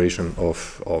outmigration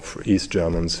of East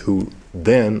Germans, who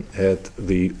then had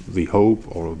the hope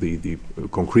or the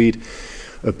concrete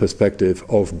perspective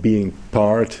of being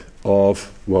part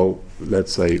of, well,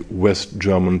 let's say, West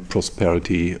German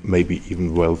prosperity, maybe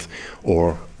even wealth,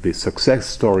 or the success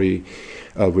story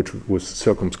which was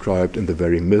circumscribed in the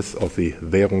very myth of the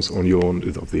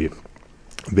Währungsunion, of the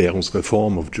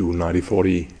Währungsreform of June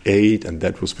 1948, and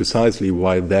that was precisely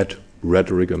why that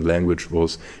rhetoric and language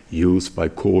was used by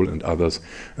Kohl and others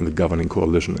in the governing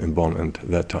coalition in Bonn at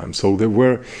that time. So there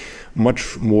were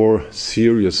much more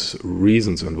serious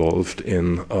reasons involved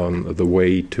in the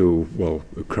way to, well,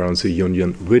 a currency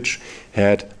union, which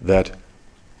had that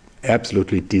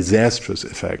absolutely disastrous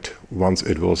effect once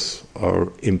it was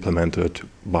implemented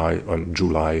on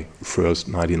July 1st,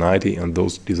 1990, and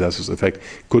those disastrous effects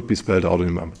could be spelled out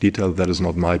in detail. That is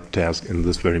not my task in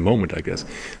this very moment, I guess.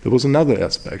 There was another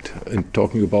aspect in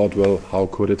talking about, well, how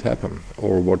could it happen,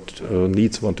 or what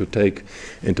needs one to take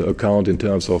into account in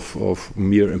terms of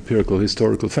mere empirical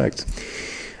historical facts.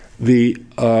 The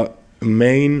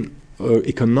main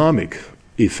economic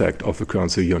effect of the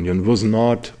currency union was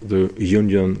not the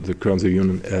currency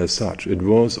union as such. It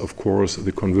was, of course,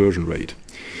 the conversion rate.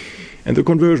 And the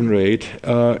conversion rate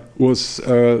was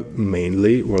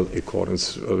mainly, well, in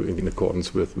accordance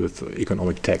with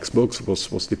economic textbooks,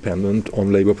 was dependent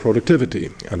on labor productivity.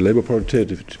 And labor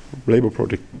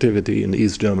productivity in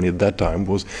East Germany at that time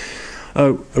was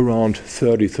around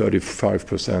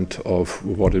 35% of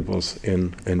what it was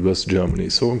in West Germany.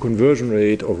 So a conversion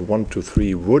rate of 1 to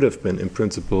 3 would have been in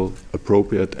principle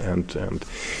appropriate, and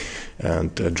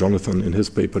Jonathan in his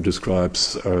paper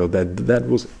describes that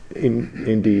was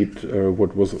indeed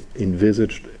what was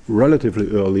envisaged relatively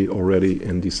early, already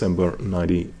in December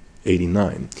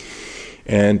 1989.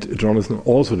 And Jonathan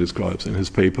also describes in his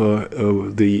paper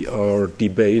the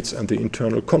debates and the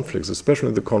internal conflicts,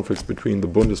 especially the conflicts between the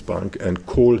Bundesbank and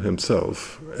Kohl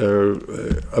himself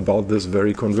about this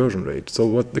very conversion rate. So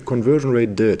what the conversion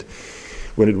rate did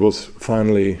when it was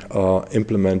finally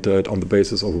implemented on the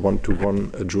basis of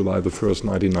 1-to-1 July the 1st,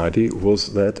 1990,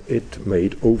 was that it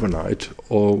made overnight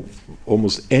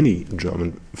almost any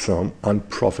German firm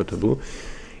unprofitable,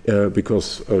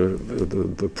 because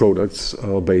the products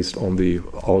based on the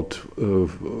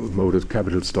outmoded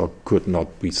capital stock could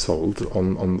not be sold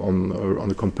on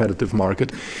a competitive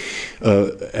market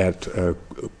at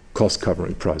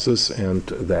cost-covering prices, and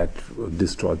that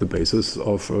destroyed the basis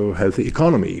of a healthy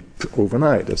economy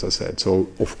overnight, as I said. So,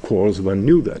 of course, one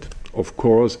knew that. Of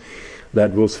course,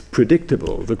 that was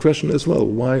predictable. The question is, well,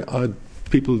 why are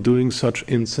people doing such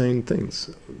insane things?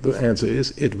 The answer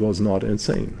is, it was not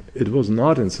insane. It was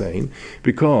not insane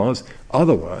because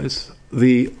otherwise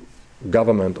the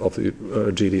government of the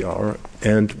GDR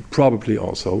and probably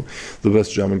also the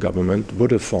West German government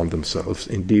would have found themselves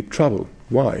in deep trouble.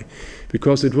 Why?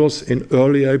 Because it was in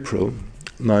early April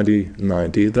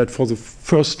 1990 that for the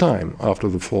first time after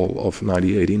the fall of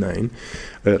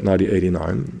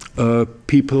 1989,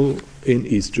 people in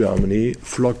East Germany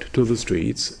flocked to the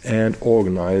streets and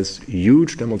organized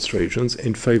huge demonstrations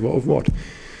in favor of what? In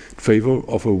favor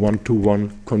of a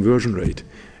 1-to-1 conversion rate.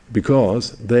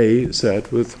 Because they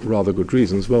said, with rather good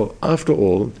reasons, well, after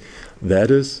all, that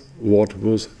is what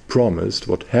was promised,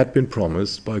 what had been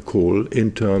promised by Kohl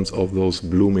in terms of those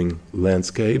blooming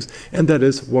landscapes, and that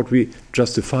is what we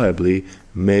justifiably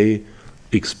may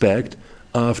expect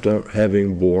after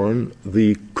having borne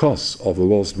the costs of the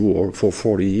lost war for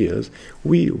 40 years.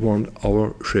 We want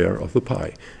our share of the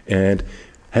pie. And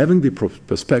having the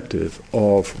perspective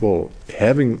of, well,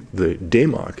 having the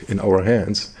D-Mark in our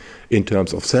hands in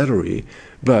terms of salary,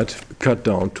 but cut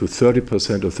down to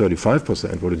 30% or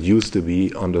 35%, what it used to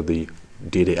be under the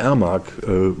DDR-Mark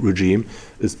regime,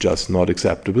 is just not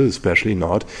acceptable, especially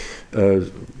not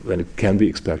when it can be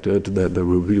expected that there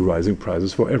will be rising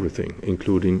prices for everything,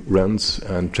 including rents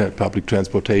and public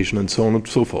transportation and so on and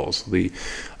so forth, the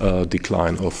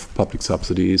decline of public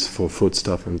subsidies for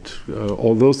foodstuff and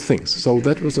all those things. So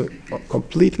that was a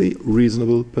completely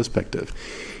reasonable perspective.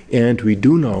 And we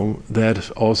do know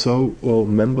that also, well,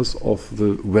 members of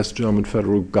the West German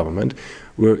federal government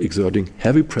were exerting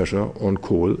heavy pressure on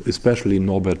Kohl, especially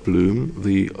Norbert Blüm,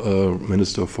 the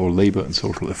Minister for Labor and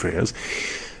Social Affairs,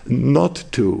 not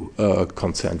to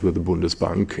consent with the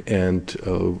Bundesbank and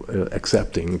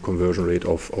accepting a conversion rate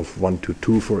of 1 to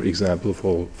 2, for example,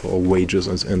 for wages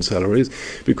and salaries,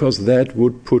 because that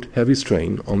would put heavy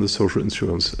strain on the social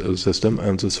insurance system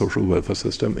and the social welfare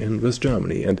system in West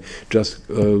Germany. And just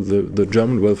the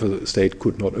German welfare state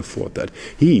could not afford that.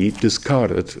 He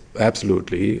discarded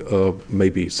absolutely,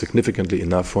 maybe significantly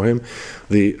enough for him,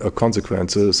 the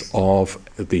consequences of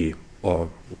the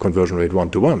conversion rate 1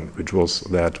 to 1, which was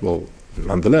that, well,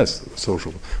 nonetheless, the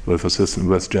social welfare system in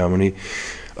West Germany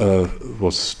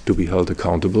was to be held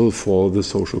accountable for the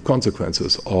social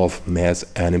consequences of mass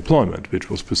unemployment,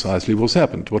 which was precisely what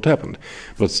happened.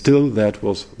 But still, that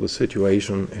was the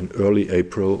situation in early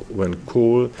April when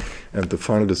Kohl, and the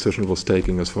final decision was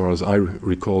taken, as far as I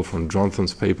recall from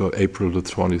Jonathan's paper, April the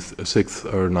 26th,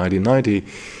 1990,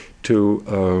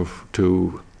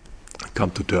 to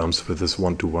come to terms with this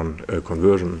 1-to-1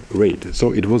 conversion rate.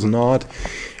 So it was not,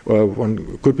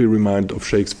 one could be reminded of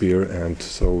Shakespeare, and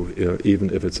so even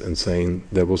if it's insane,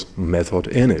 there was method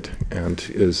in it. And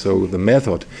so the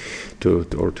method, to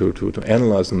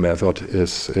analyze the method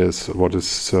is what is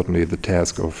certainly the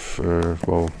task of,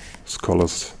 well,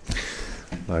 scholars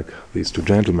like these two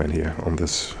gentlemen here on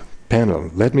this panel.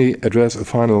 Let me address a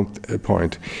final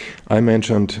point. I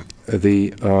mentioned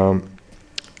the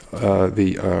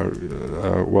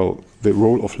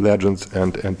role of legends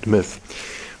and myth.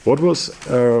 What was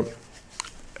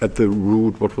at the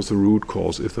root? What was the root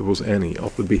cause, if there was any,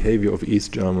 of the behavior of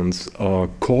East Germans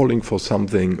calling for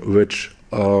something which,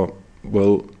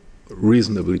 well,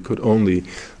 reasonably could only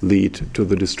lead to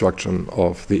the destruction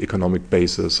of the economic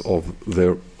basis of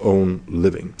their own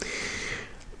living?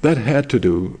 That had to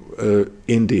do,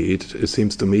 indeed, it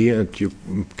seems to me, and you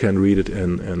can read it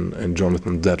in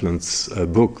Jonathan Dedlin's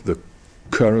book, The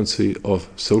Currency of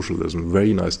Socialism.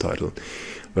 Very nice title,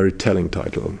 very telling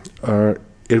title.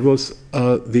 It was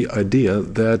the idea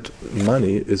that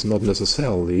money is not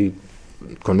necessarily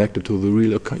connected to the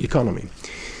real economy,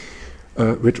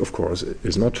 which, of course,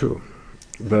 is not true.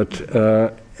 But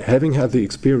having had the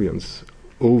experience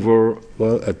over,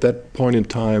 well, at that point in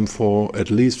time for at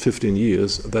least 15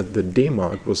 years, that the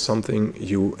D-Mark was something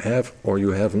you have or you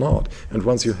have not. And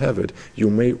once you have it, you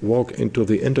may walk into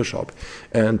the intershop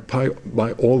and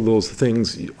buy all those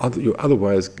things you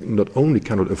otherwise not only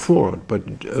cannot afford, but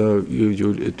that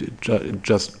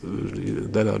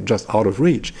are just out of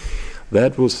reach.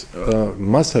 That was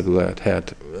must have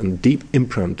had a deep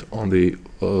imprint on the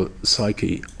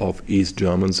psyche of East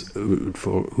Germans,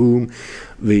 for whom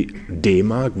the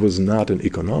D-Mark was not an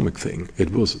economic thing. It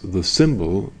was the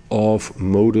symbol of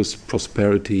modest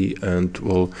prosperity and,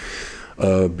 well,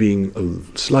 being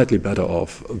slightly better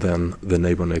off than the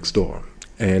neighbor next door.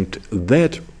 And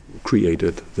that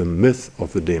created the myth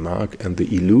of the D-Mark and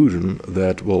the illusion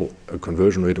that, well, a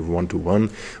conversion rate of 1 to 1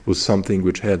 was something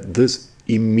which had this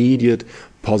immediate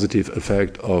positive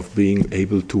effect of being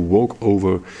able to walk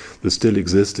over the still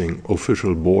existing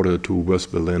official border to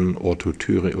West Berlin or to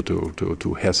Thüringen or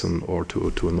to Hessen or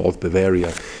to North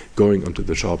Bavaria, going into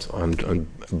the shops and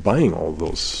buying all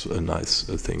those nice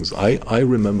things. I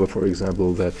remember, for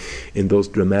example, that in those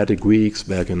dramatic weeks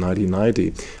back in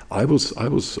 1990, I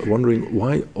was wondering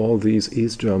why all these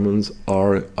East Germans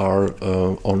are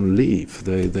on leave.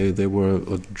 They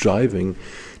were driving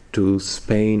to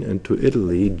Spain and to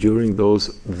Italy during those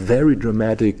very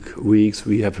dramatic weeks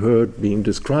we have heard being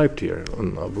described here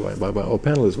by our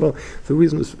panel as well. The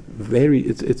reason is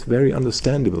it's very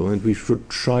understandable, and we should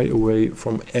shy away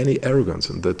from any arrogance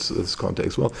in this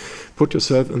context. Well, put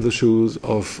yourself in the shoes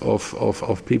of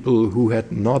people who had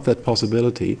not that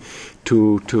possibility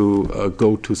to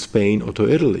go to Spain or to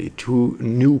Italy, who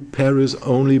knew Paris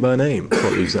only by name,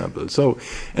 for example. So,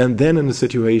 and then in a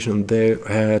situation they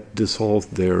had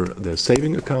dissolved their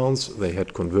saving accounts, they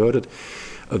had converted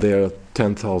their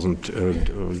 10,000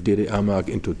 DDR mark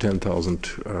into 10,000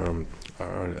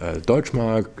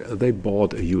 Deutschmark. They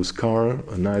bought a used car,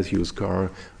 a nice used car,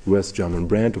 West German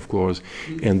brand, of course,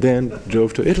 and then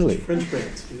drove to Italy. French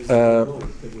brands.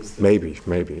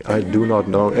 Maybe. I do not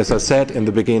know. As I said in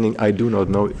the beginning, I do not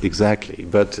know exactly,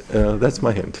 but that's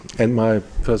my hint and my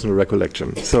personal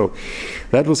recollection. So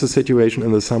that was the situation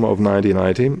in the summer of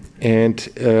 1990,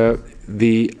 and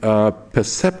the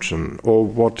perception, or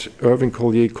what Irving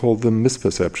Collier called the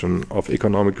misperception of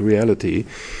economic reality,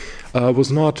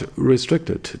 was not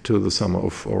restricted to the summer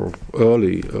of, or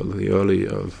early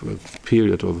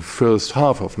period of the first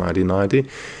half of 1990.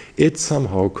 It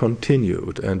somehow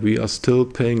continued, and we are still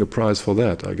paying a price for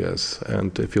that, I guess.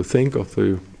 And if you think of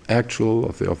the actual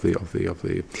of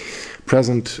the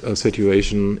present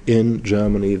situation in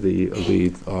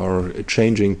Germany, our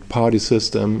changing party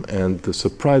system and the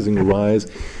surprising rise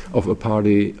of a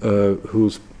party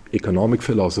whose economic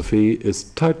philosophy is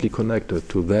tightly connected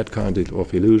to that kind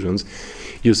of illusions,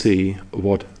 you see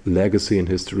what legacy in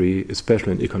history,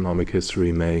 especially in economic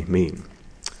history, may mean.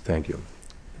 Thank you.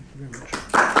 Thank you very much.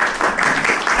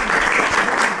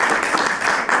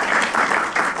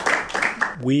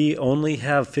 We only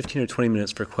have 15 or 20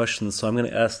 minutes for questions, so I'm going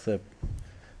to ask the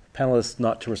panelists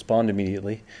not to respond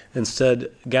immediately.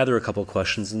 Instead, gather a couple of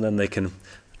questions, and then they can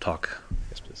talk.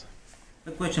 Yes, please.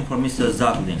 A question for Mr.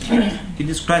 Zatlin. He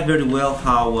described very well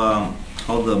how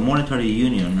the monetary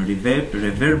union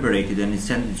reverberated and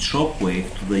sent its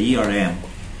shockwave to the ERM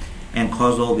and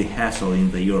caused all the hassle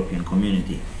in the European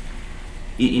community.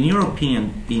 In your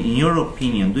opinion, do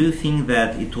you think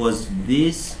that it was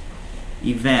this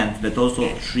event that also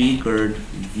triggered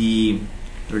the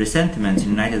resentments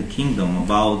in the United Kingdom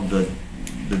about the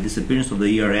disappearance of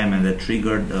the ERM, and that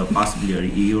triggered possibly a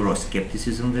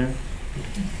Euroscepticism there?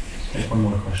 One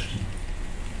more question.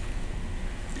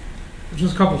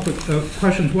 Just a couple of quick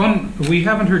questions. One, we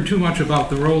haven't heard too much about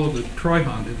the role of the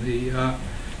Treuhand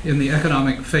in the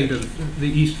economic fate of the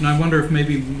East, and I wonder if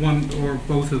maybe one or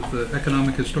both of the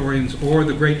economic historians or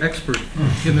the great expert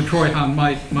in the Treuhand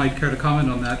might care to comment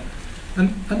on that.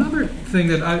 And another thing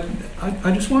that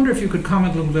I just wonder if you could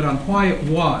comment a little bit on why it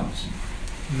was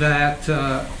that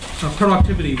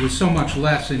productivity was so much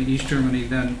less in East Germany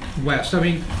than West. I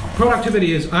mean,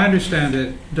 productivity, as I understand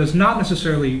it, does not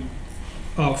necessarily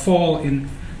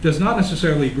does not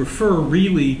necessarily refer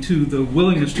really to the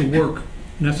willingness to work,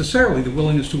 necessarily the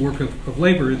willingness to work of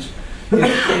labor.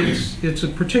 It's a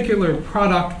particular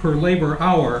product per labor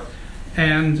hour,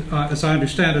 and as I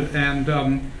understand it, and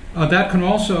that can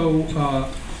also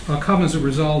come as a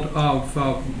result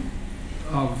of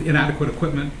inadequate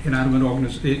equipment,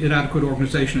 inadequate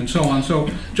organization, and so on. So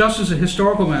just as a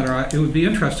historical matter, it would be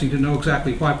interesting to know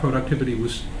exactly why productivity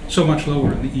was so much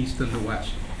lower in the East than the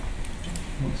West.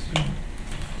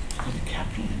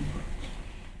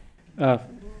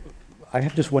 I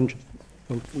have just one.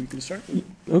 We can start.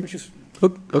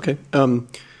 Okay.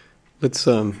 Let's.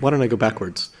 Why don't I go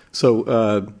backwards?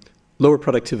 So, lower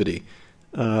productivity.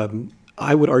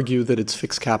 I would argue that it's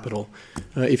fixed capital.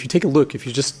 If you take a look, if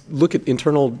you just look at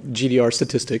internal GDR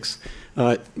statistics,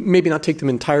 maybe not take them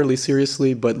entirely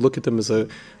seriously, but look at them as a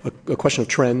question of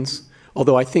trends.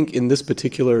 Although I think in this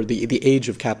particular, the age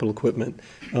of capital equipment,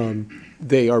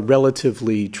 they are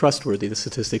relatively trustworthy, the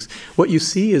statistics. What you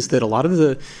see is that a lot of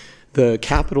the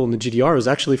capital in the GDR is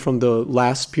actually from the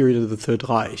last period of the Third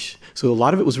Reich. So a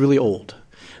lot of it was really old.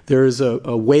 There is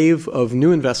a wave of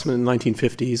new investment in the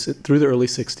 1950s through the early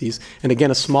 60s, and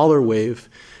again a smaller wave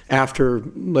after,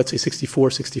 let's say,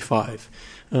 64, 65.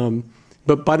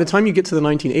 But by the time you get to the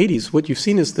 1980s, what you've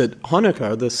seen is that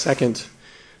Honecker, the second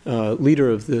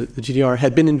leader of the GDR,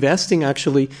 had been investing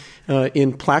actually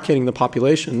in placating the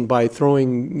population by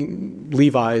throwing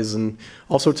Levi's and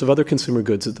all sorts of other consumer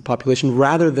goods at the population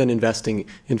rather than investing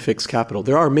in fixed capital.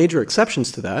 There are major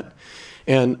exceptions to that.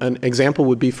 And an example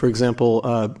would be, for example,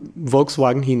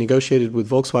 Volkswagen. He negotiated with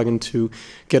Volkswagen to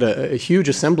get a huge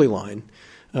assembly line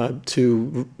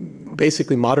to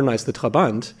basically modernize the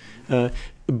Trabant.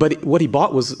 But what he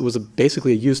bought was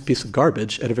basically a used piece of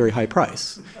garbage at a very high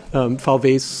price.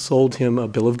 VW sold him a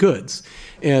bill of goods.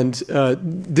 And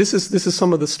this is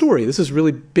some of the story. This is a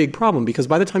really big problem because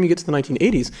by the time you get to the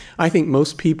 1980s, I think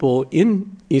most people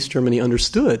in East Germany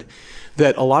understood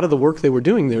that a lot of the work they were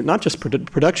doing there, not just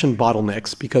production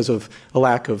bottlenecks because of a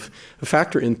lack of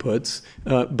factor inputs,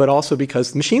 but also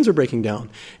because machines are breaking down.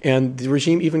 And the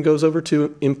regime even goes over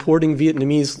to importing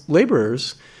Vietnamese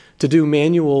laborers to do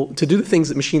the things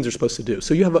that machines are supposed to do.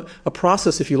 So you have a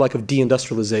process, if you like, of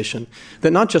deindustrialization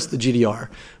that not just the GDR,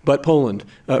 but Poland,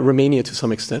 Romania to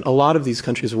some extent, a lot of these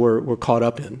countries were caught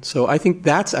up in. So I think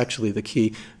that's actually the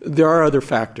key. There are other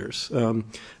factors.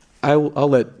 I'll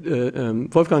let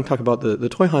Wolfgang talk about the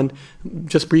Treuhand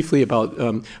just briefly about,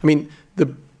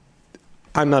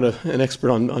 I'm not an expert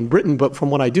on Britain, but from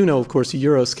what I do know, of course,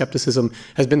 Euroscepticism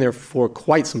has been there for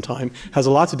quite some time, has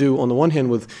a lot to do, on the one hand,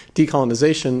 with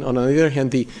decolonization, on the other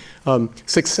hand, the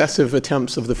successive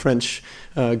attempts of the French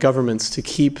governments to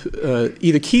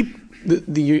either keep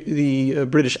the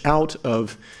British out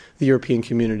of the European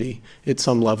community at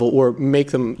some level, or make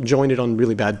them join it on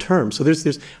really bad terms. So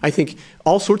there's I think,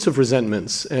 all sorts of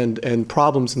resentments and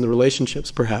problems in the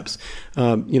relationships, perhaps.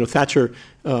 Thatcher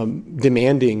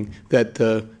demanding that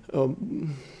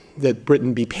that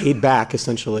Britain be paid back,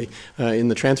 essentially, in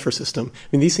the transfer system. I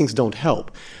mean, these things don't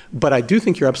help. But I do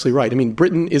think you're absolutely right. I mean,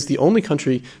 Britain is the only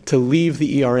country to leave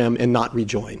the ERM and not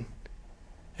rejoin.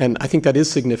 And I think that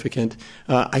is significant.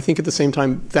 I think at the same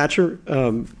time, Thatcher,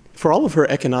 for all of her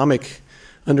economic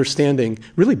understanding,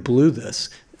 really blew this.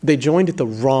 They joined at the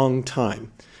wrong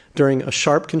time, during a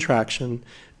sharp contraction.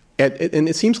 And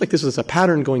it seems like this is a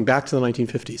pattern going back to the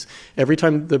 1950s. Every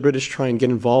time the British try and get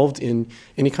involved in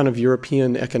any kind of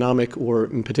European economic or,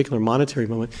 in particular, monetary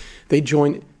moment, they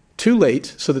join too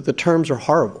late so that the terms are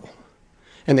horrible.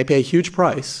 And they pay a huge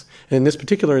price. And in this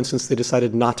particular instance, they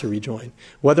decided not to rejoin.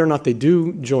 Whether or not they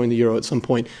do join the euro at some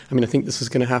point, I think this is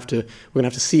going to have to, we're going to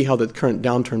have to see how the current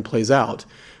downturn plays out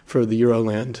for the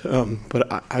Euroland.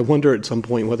 But I wonder at some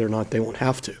point whether or not they won't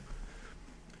have to.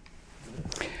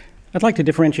 I'd like to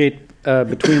differentiate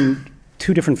between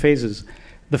two different phases.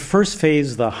 The first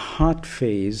phase, the hot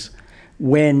phase,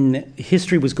 when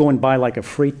history was going by like a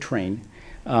freight train,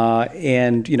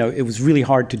 and it was really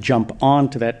hard to jump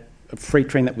onto that freight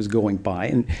train that was going by.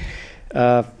 And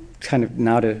kind of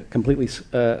now to completely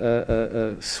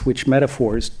switch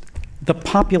metaphors, the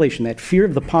population, that fear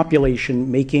of the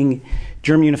population making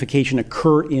German unification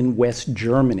occur in West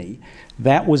Germany,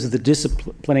 that was the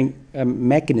disciplining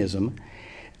mechanism.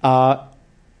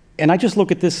 And I just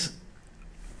look at this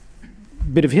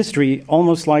bit of history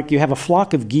almost like you have a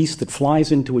flock of geese that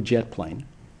flies into a jet plane,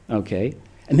 okay?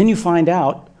 And then you find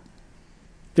out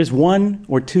there's one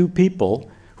or two people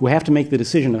who have to make the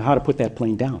decision of how to put that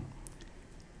plane down.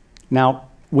 Now,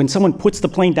 when someone puts the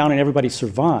plane down and everybody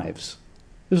survives,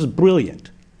 this is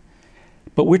brilliant.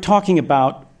 But we're talking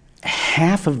about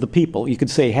half of the people, you could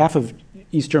say half of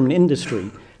East German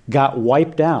industry, got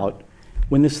wiped out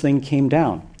when this thing came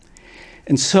down.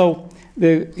 And so,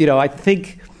 I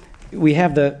think we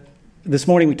have this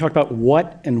morning we talked about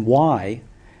what and why,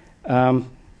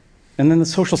 and then the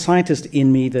social scientist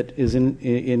in me that is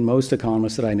in most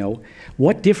economists that I know,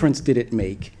 what difference did it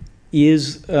make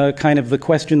is kind of the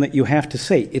question that you have to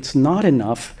say. It's not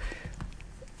enough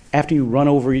after you run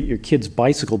over your kid's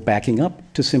bicycle backing up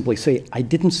to simply say, I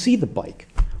didn't see the bike.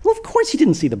 Well, of course you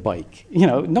didn't see the bike.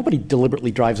 Nobody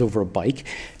deliberately drives over a bike.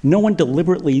 No one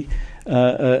deliberately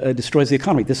destroys the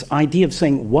economy. This idea of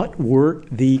saying what were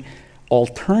the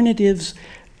alternatives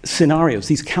scenarios,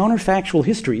 these counterfactual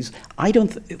histories, I don't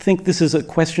think this is a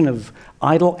question of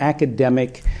idle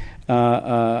academic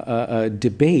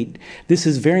debate. This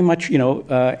is very much,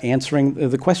 answering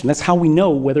the question. That's how we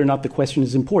know whether or not the question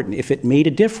is important, if it made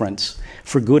a difference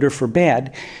for good or for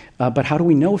bad. But how do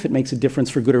we know if it makes a difference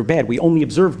for good or bad? We only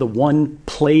observe the one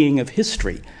playing of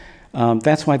history.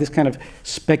 That's why this kind of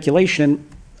speculation,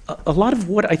 a lot of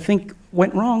what I think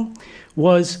went wrong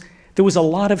was there was a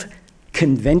lot of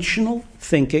conventional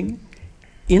thinking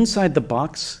inside the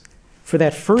box. For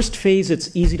that first phase,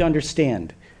 it's easy to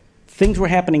understand. Things were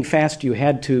happening fast. You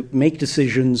had to make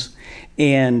decisions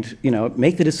and,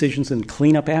 make the decisions and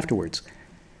clean up afterwards.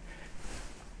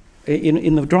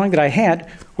 In the drawing that I had,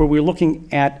 where we were looking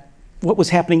at what was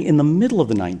happening in the middle of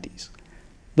the 90s,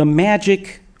 the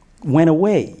magic went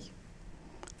away.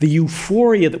 The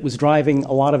euphoria that was driving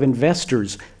a lot of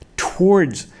investors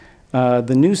towards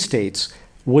the new states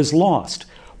was lost.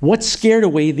 What scared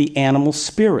away the animal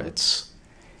spirits?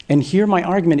 And here my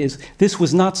argument is this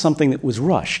was not something that was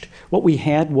rushed. What we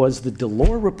had was the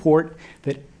Delors report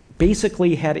that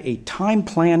basically had a time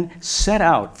plan set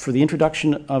out for the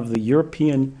introduction of the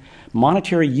European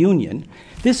Monetary Union.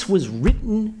 This was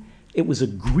written, it was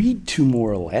agreed to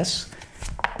more or less,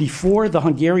 before the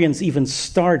Hungarians even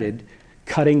started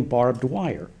cutting barbed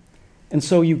wire. And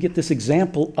so you get this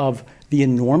example of the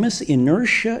enormous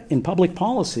inertia in public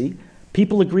policy.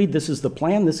 People agreed this is the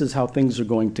plan, this is how things are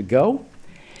going to go.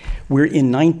 We're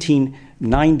in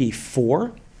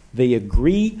 1994. They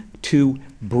agree to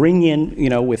bring in,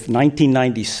 with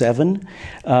 1997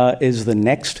 is the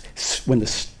next, when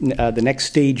the next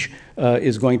stage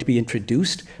is going to be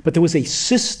introduced. But there was a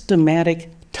systematic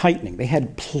tightening. They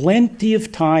had plenty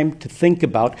of time to think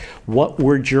about what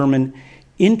were German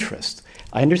interests.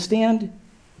 I understand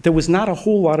there was not a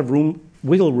whole lot of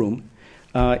wiggle room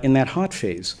in that hot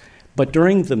phase. But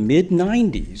during the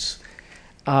mid-90s,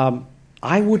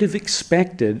 I would have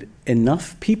expected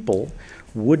enough people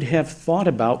would have thought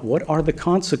about what are the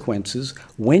consequences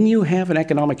when you have an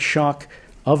economic shock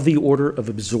of the order of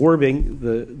absorbing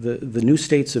the new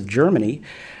states of Germany.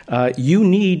 You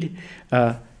need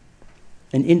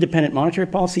an independent monetary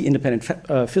policy,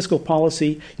 independent fiscal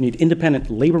policy. You need independent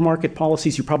labor market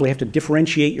policies. You probably have to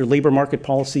differentiate your labor market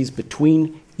policies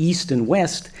between East and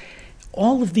West.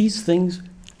 All of these things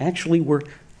actually were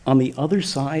on the other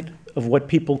side of what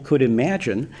people could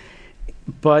imagine.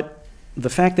 But the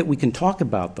fact that we can talk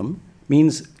about them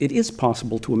means it is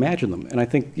possible to imagine them. And I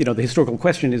think, the historical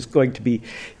question is going to be,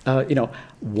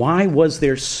 why was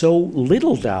there so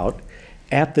little doubt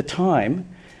at the time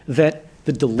that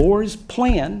the Delors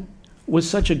plan was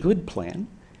such a good plan?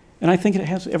 And I think it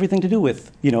has everything to do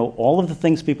with, all of the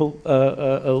things people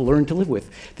learn to live with.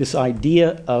 This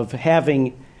idea of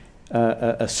having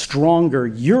a stronger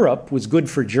Europe was good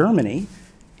for Germany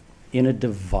in a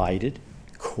divided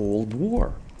Cold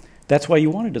War. That's why you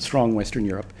wanted a strong Western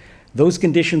Europe. Those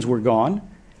conditions were gone.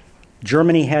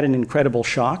 Germany had an incredible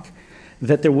shock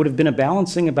that there would have been a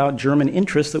balancing about German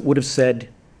interests that would have said,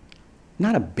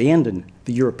 not abandon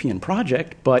the European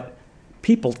project, but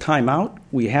people, time out.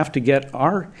 We have to get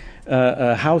our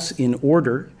house in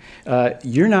order.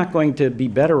 You're not going to be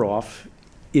better off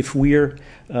if we're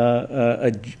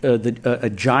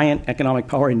a giant economic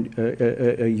power in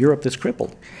Europe that's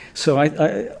crippled. So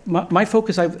my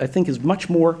focus, I think, is much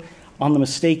more on the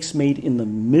mistakes made in the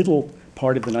middle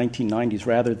part of the 1990s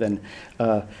rather than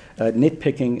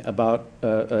nitpicking about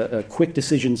quick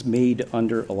decisions made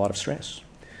under a lot of stress.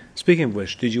 Speaking of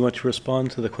which, did you want to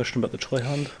respond to the question about the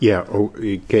Treuhand? Yeah,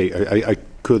 okay. I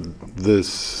could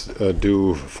this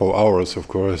do for hours, of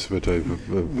course, but I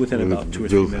within about 2 or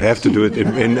 3 will minutes. have to do it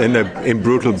in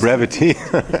brutal brevity.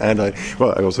 And I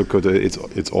also could.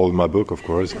 It's all in my book, of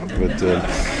course. But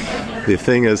the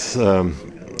thing is,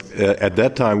 at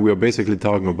that time, we were basically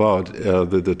talking about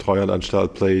the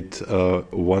Treuhandanstalt played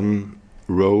one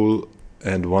role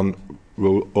and one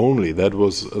role only. That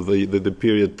was the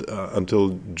period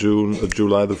until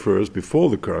July the 1st, before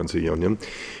the currency union.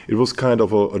 It was kind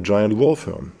of a giant law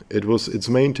firm. Its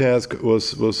main task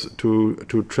was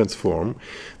to transform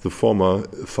the former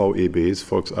VEBs,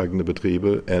 Volkseigene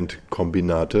Betriebe and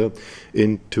Kombinate,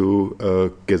 into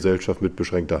Gesellschaft mit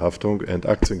beschränkter Haftung and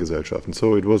Aktiengesellschaften.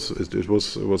 So it was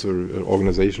an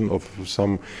organization of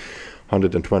some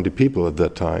 120 people at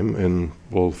that time in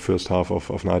first half of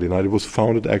 1990. It was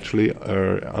founded actually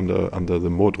under the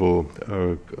Modrow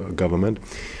government,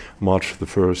 March the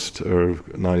 1st,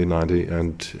 1990,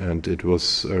 and it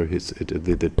was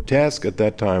the task at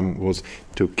that time was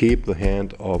to keep the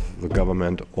hand of the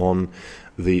government on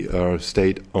the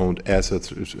state-owned assets,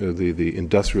 the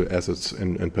industrial assets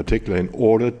in particular, in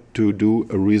order to do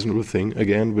a reasonable thing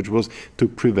again, which was to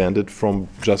prevent it from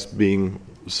just being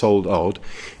sold out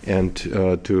and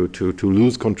to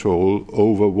lose control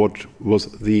over what was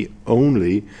the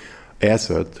only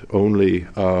asset,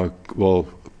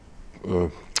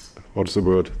 what's the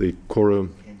word? The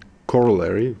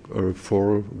corollary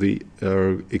for the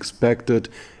expected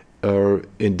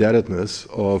indebtedness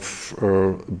of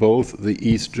both the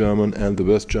East German and the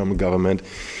West German government.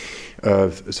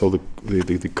 So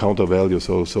the counter value,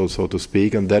 so to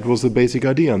speak, and that was the basic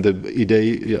idea, and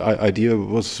the idea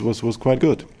was quite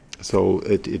good. So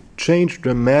it changed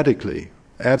dramatically,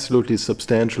 absolutely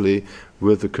substantially,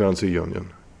 with the currency union,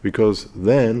 because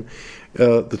then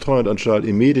the Treuhandanstalt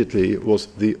immediately was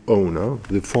the owner,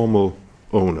 the formal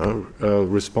owner,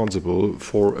 responsible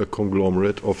for a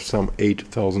conglomerate of some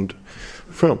 8,000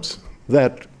 firms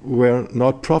that were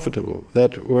not profitable,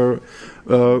 that were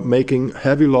making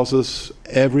heavy losses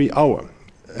every hour.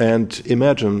 And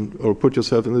imagine, or put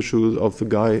yourself in the shoes of the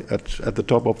guy at the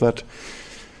top of that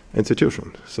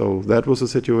institution. So that was a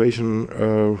situation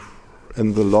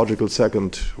in the logical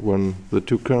second when the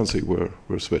two currencies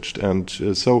were switched. And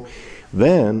so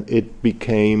then it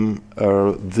became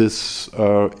this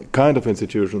kind of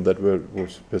institution that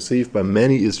was perceived by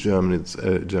many East Germans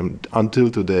until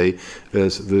today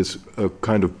as this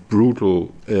kind of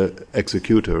brutal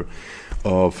executor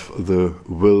of the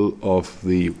will of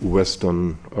the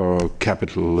Western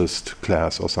capitalist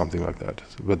class or something like that.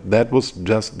 But that was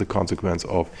just the consequence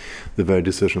of the very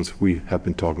decisions we have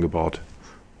been talking about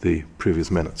the previous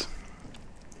minutes.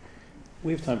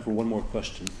 We have time for one more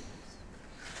question.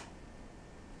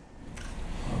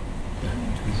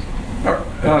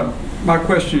 My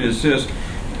question is this.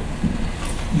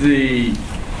 The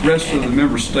rest of the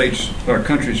member states or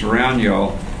countries around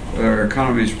y'all, their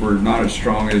economies were not as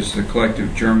strong as the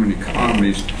collective German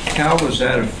economies. How was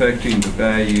that affecting the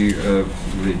value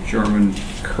of the German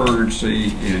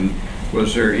currency, and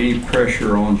was there any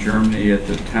pressure on Germany at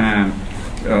the time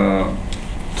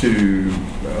to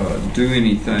do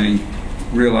anything,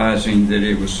 realizing that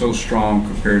it was so strong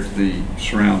compared to the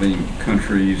surrounding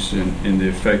countries, and the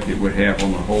effect it would have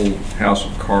on the whole house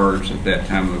of cards at that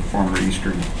time of the former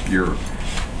Eastern Europe?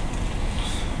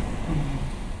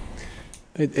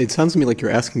 It sounds to me like you're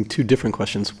asking two different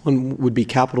questions. One would be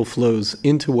capital flows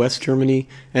into West Germany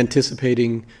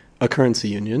anticipating a currency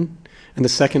union, and the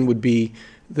second would be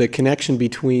the connection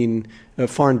between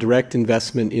foreign direct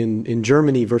investment in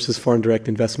Germany versus foreign direct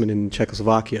investment in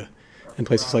Czechoslovakia and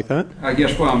places like that? I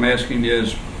guess what I'm asking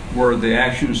is, were the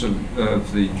actions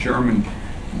of the German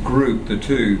group, the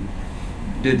two,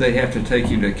 did they have to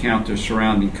take into account the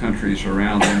surrounding countries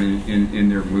around them in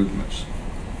their movements?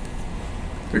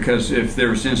 Because if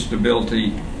there's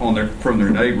instability from their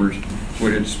neighbors,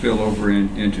 would it spill over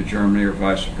into Germany or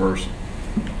vice versa?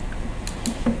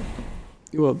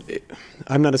 Well,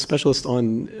 I'm not a specialist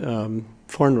on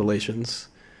foreign relations,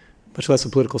 much less a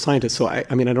political scientist, so I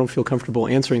mean, I don't feel comfortable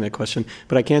answering that question.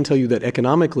 But I can tell you that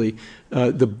economically,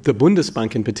 the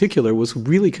Bundesbank in particular was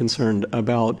really concerned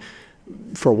about,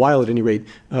 for a while at any rate,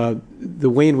 the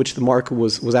way in which the mark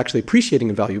was actually appreciating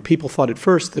in value. People thought at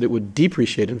first that it would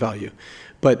depreciate in value.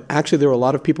 But actually there were a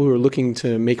lot of people who were looking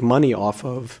to make money off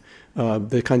of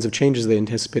the kinds of changes they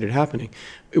anticipated happening.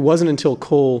 It wasn't until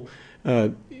Kohl,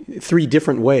 3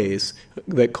 different ways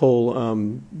that Kohl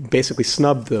basically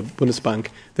snubbed the Bundesbank,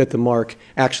 that the mark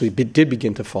actually did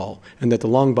begin to fall, and that the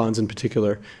long bonds in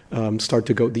particular start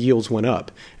to go, the yields went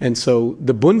up. And so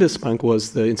the Bundesbank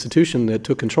was the institution that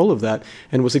took control of that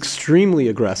and was extremely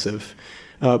aggressive,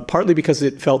 partly because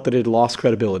it felt that it had lost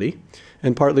credibility,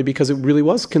 and partly because it really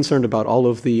was concerned about all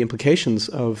of the implications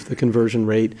of the conversion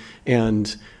rate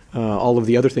and all of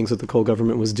the other things that the Kohl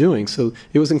government was doing. So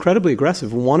it was incredibly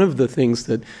aggressive. One of the things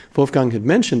that Wolfgang had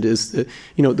mentioned is that,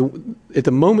 you know, at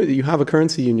the moment that you have a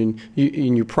currency union,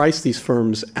 you price these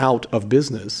firms out of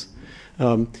business.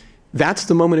 That's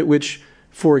the moment at which,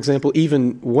 for example,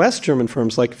 even West German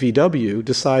firms like VW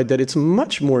decide that it's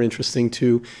much more interesting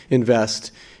to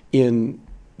invest in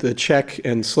the Czech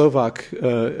and Slovak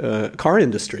car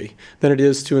industry than it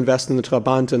is to invest in the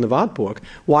Trabant and the Wartburg.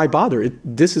 Why bother?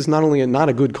 This is not only not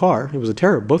a good car, it was a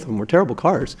terrible, both of them were terrible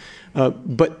cars,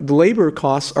 but the labor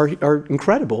costs are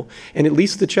incredible. And at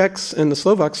least the Czechs and the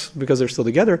Slovaks, because they're still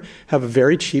together, have a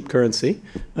very cheap currency.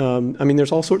 I mean,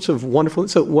 there's all sorts of wonderful...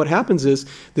 So what happens is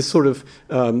this sort of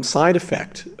side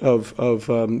effect of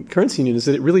currency union is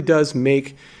that it really does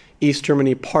make East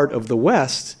Germany part of the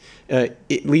West,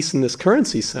 at least in this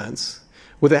currency sense,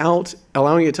 without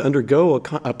allowing it to undergo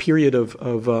a period of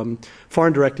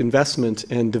foreign direct investment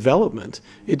and development.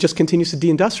 It just continues to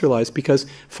deindustrialize because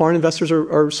foreign investors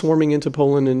are swarming into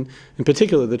Poland and in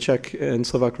particular the Czech and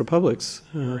Slovak republics.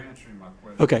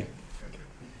 Okay.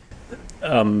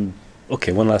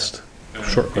 Okay, one last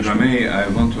short question. If I may, I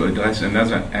want to address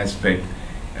another aspect.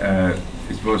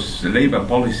 It was the labor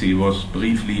policy was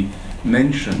briefly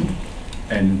mentioned,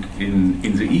 and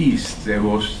in the East there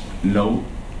was no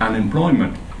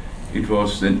unemployment. It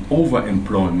was an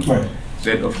overemployment. Right.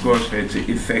 That of course had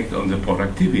the effect on the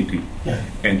productivity. Yeah.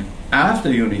 And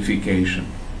after unification,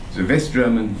 the West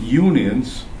German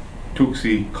unions took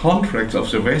the contracts of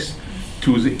the West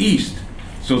to the East.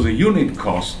 So the unit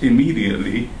cost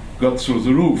immediately got through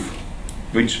the roof,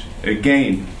 which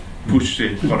again pushed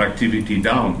the productivity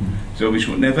down. So we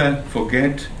should never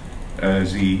forget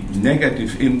the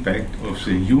negative impact of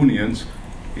the unions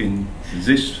in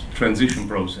this transition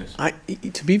process.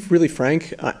 To be really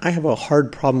frank, I have a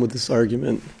hard problem with this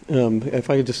argument. If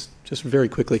I could just very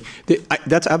quickly,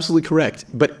 that's absolutely correct.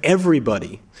 But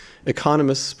everybody,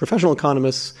 economists, professional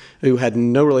economists who had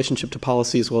no relationship to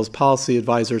policy, as well as policy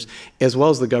advisors, as well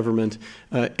as the government,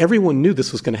 everyone knew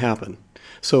this was going to happen.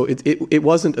 So it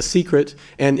wasn't a secret,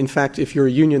 and in fact, if you're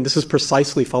a union, this is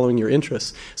precisely following your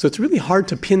interests. So it's really hard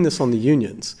to pin this on the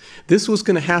unions. This was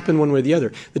going to happen one way or the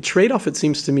other. The trade-off, it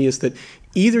seems to me, is that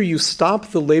either you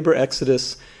stop the labor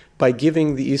exodus by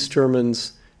giving the East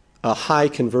Germans a high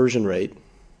conversion rate,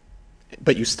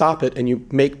 but you stop it and you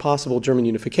make possible German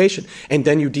unification, and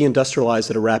then you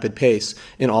deindustrialize at a rapid pace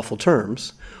in awful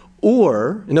terms.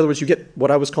 Or, in other words, you get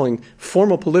what I was calling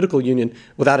formal political union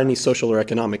without any social or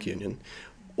economic union.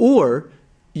 Or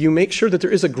you make sure that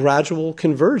there is a gradual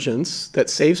convergence that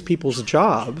saves people's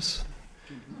jobs,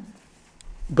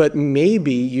 but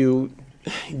maybe you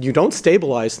don't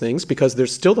stabilize things because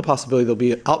there's still the possibility there'll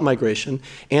be out-migration,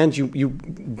 and you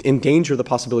endanger the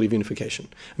possibility of unification.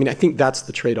 I mean, I think that's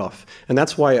the trade-off. And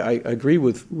that's why I agree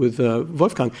with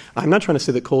Wolfgang. I'm not trying to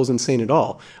say that coal is insane at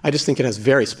all. I just think it has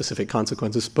very specific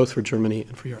consequences, both for Germany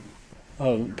and for Europe.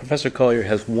 Professor Collier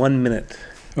has 1 minute.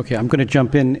 Okay, I'm going to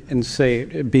jump in and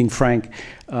say, being frank,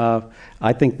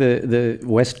 I think the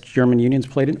West German unions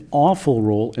played an awful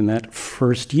role in that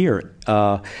first year.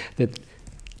 That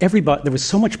everybody, there was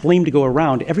so much blame to go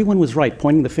around. Everyone was right,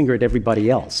 pointing the finger at everybody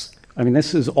else. I mean,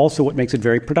 this is also what makes it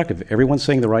very productive. Everyone's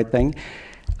saying the right thing.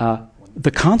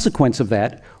 The consequence of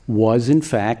that was, in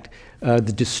fact, the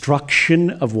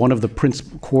destruction of one of the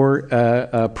core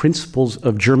principles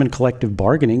of German collective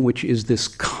bargaining, which is this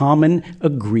common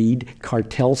agreed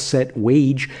cartel set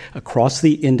wage across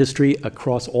the industry,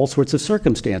 across all sorts of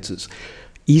circumstances.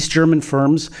 East German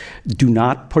firms do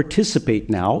not participate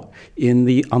now on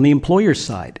the employer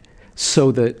side.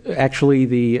 So actually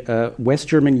the West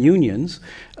German unions,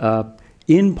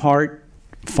 in part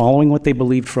following what they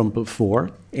believed from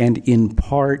before, and in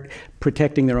part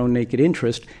protecting their own naked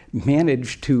interest,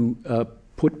 managed to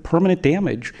put permanent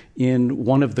damage in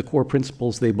one of the core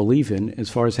principles they believe in, as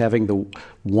far as having the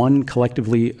one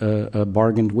collectively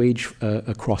bargained wage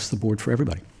across the board for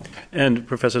everybody. And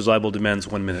Professor Zeibel demands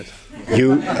 1 minute.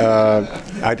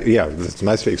 Yeah, that's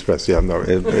nicely expressed. Yeah, no,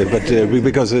 but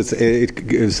because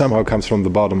it somehow comes from the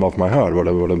bottom of my heart. What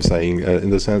I'm saying, in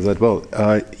the sense that, well,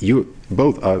 you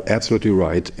both are absolutely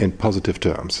right in positive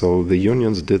terms. So the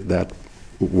unions did that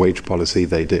wage policy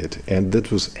they did, and that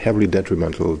was heavily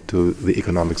detrimental to the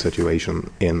economic situation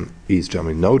in East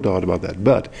Germany, no doubt about that.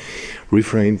 But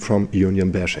refrain from union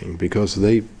bashing, because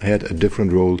they had a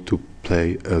different role to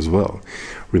play as well.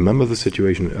 Remember the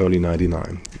situation in early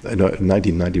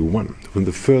 1991, when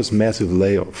the first massive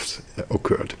layoffs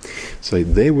occurred. So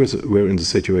they were in the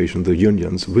situation, the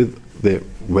unions, with the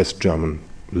West German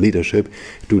leadership,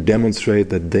 to demonstrate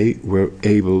that they were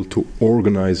able to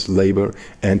organize labor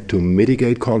and to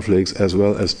mitigate conflicts, as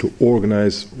well as to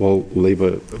organize, well,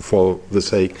 labor for the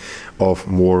sake of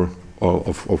more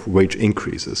of wage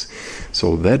increases.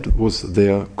 So that was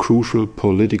their crucial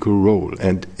political role.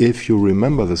 And if you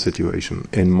remember the situation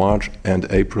in March and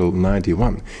April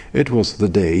 91, it was the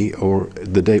day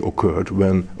occurred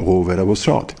when Rohwedder was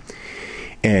shot.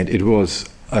 And it was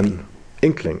an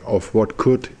inkling of what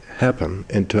could happen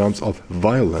in terms of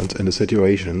violence in a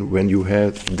situation when you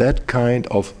had that kind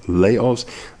of layoffs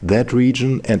that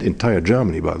region, and entire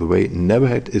Germany, by the way, never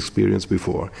had experienced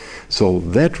before. So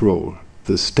that role,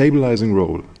 the stabilizing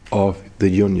role of the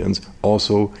unions,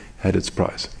 also had its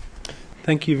price.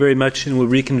 Thank you very much, and we'll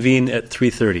reconvene at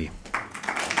 3:30.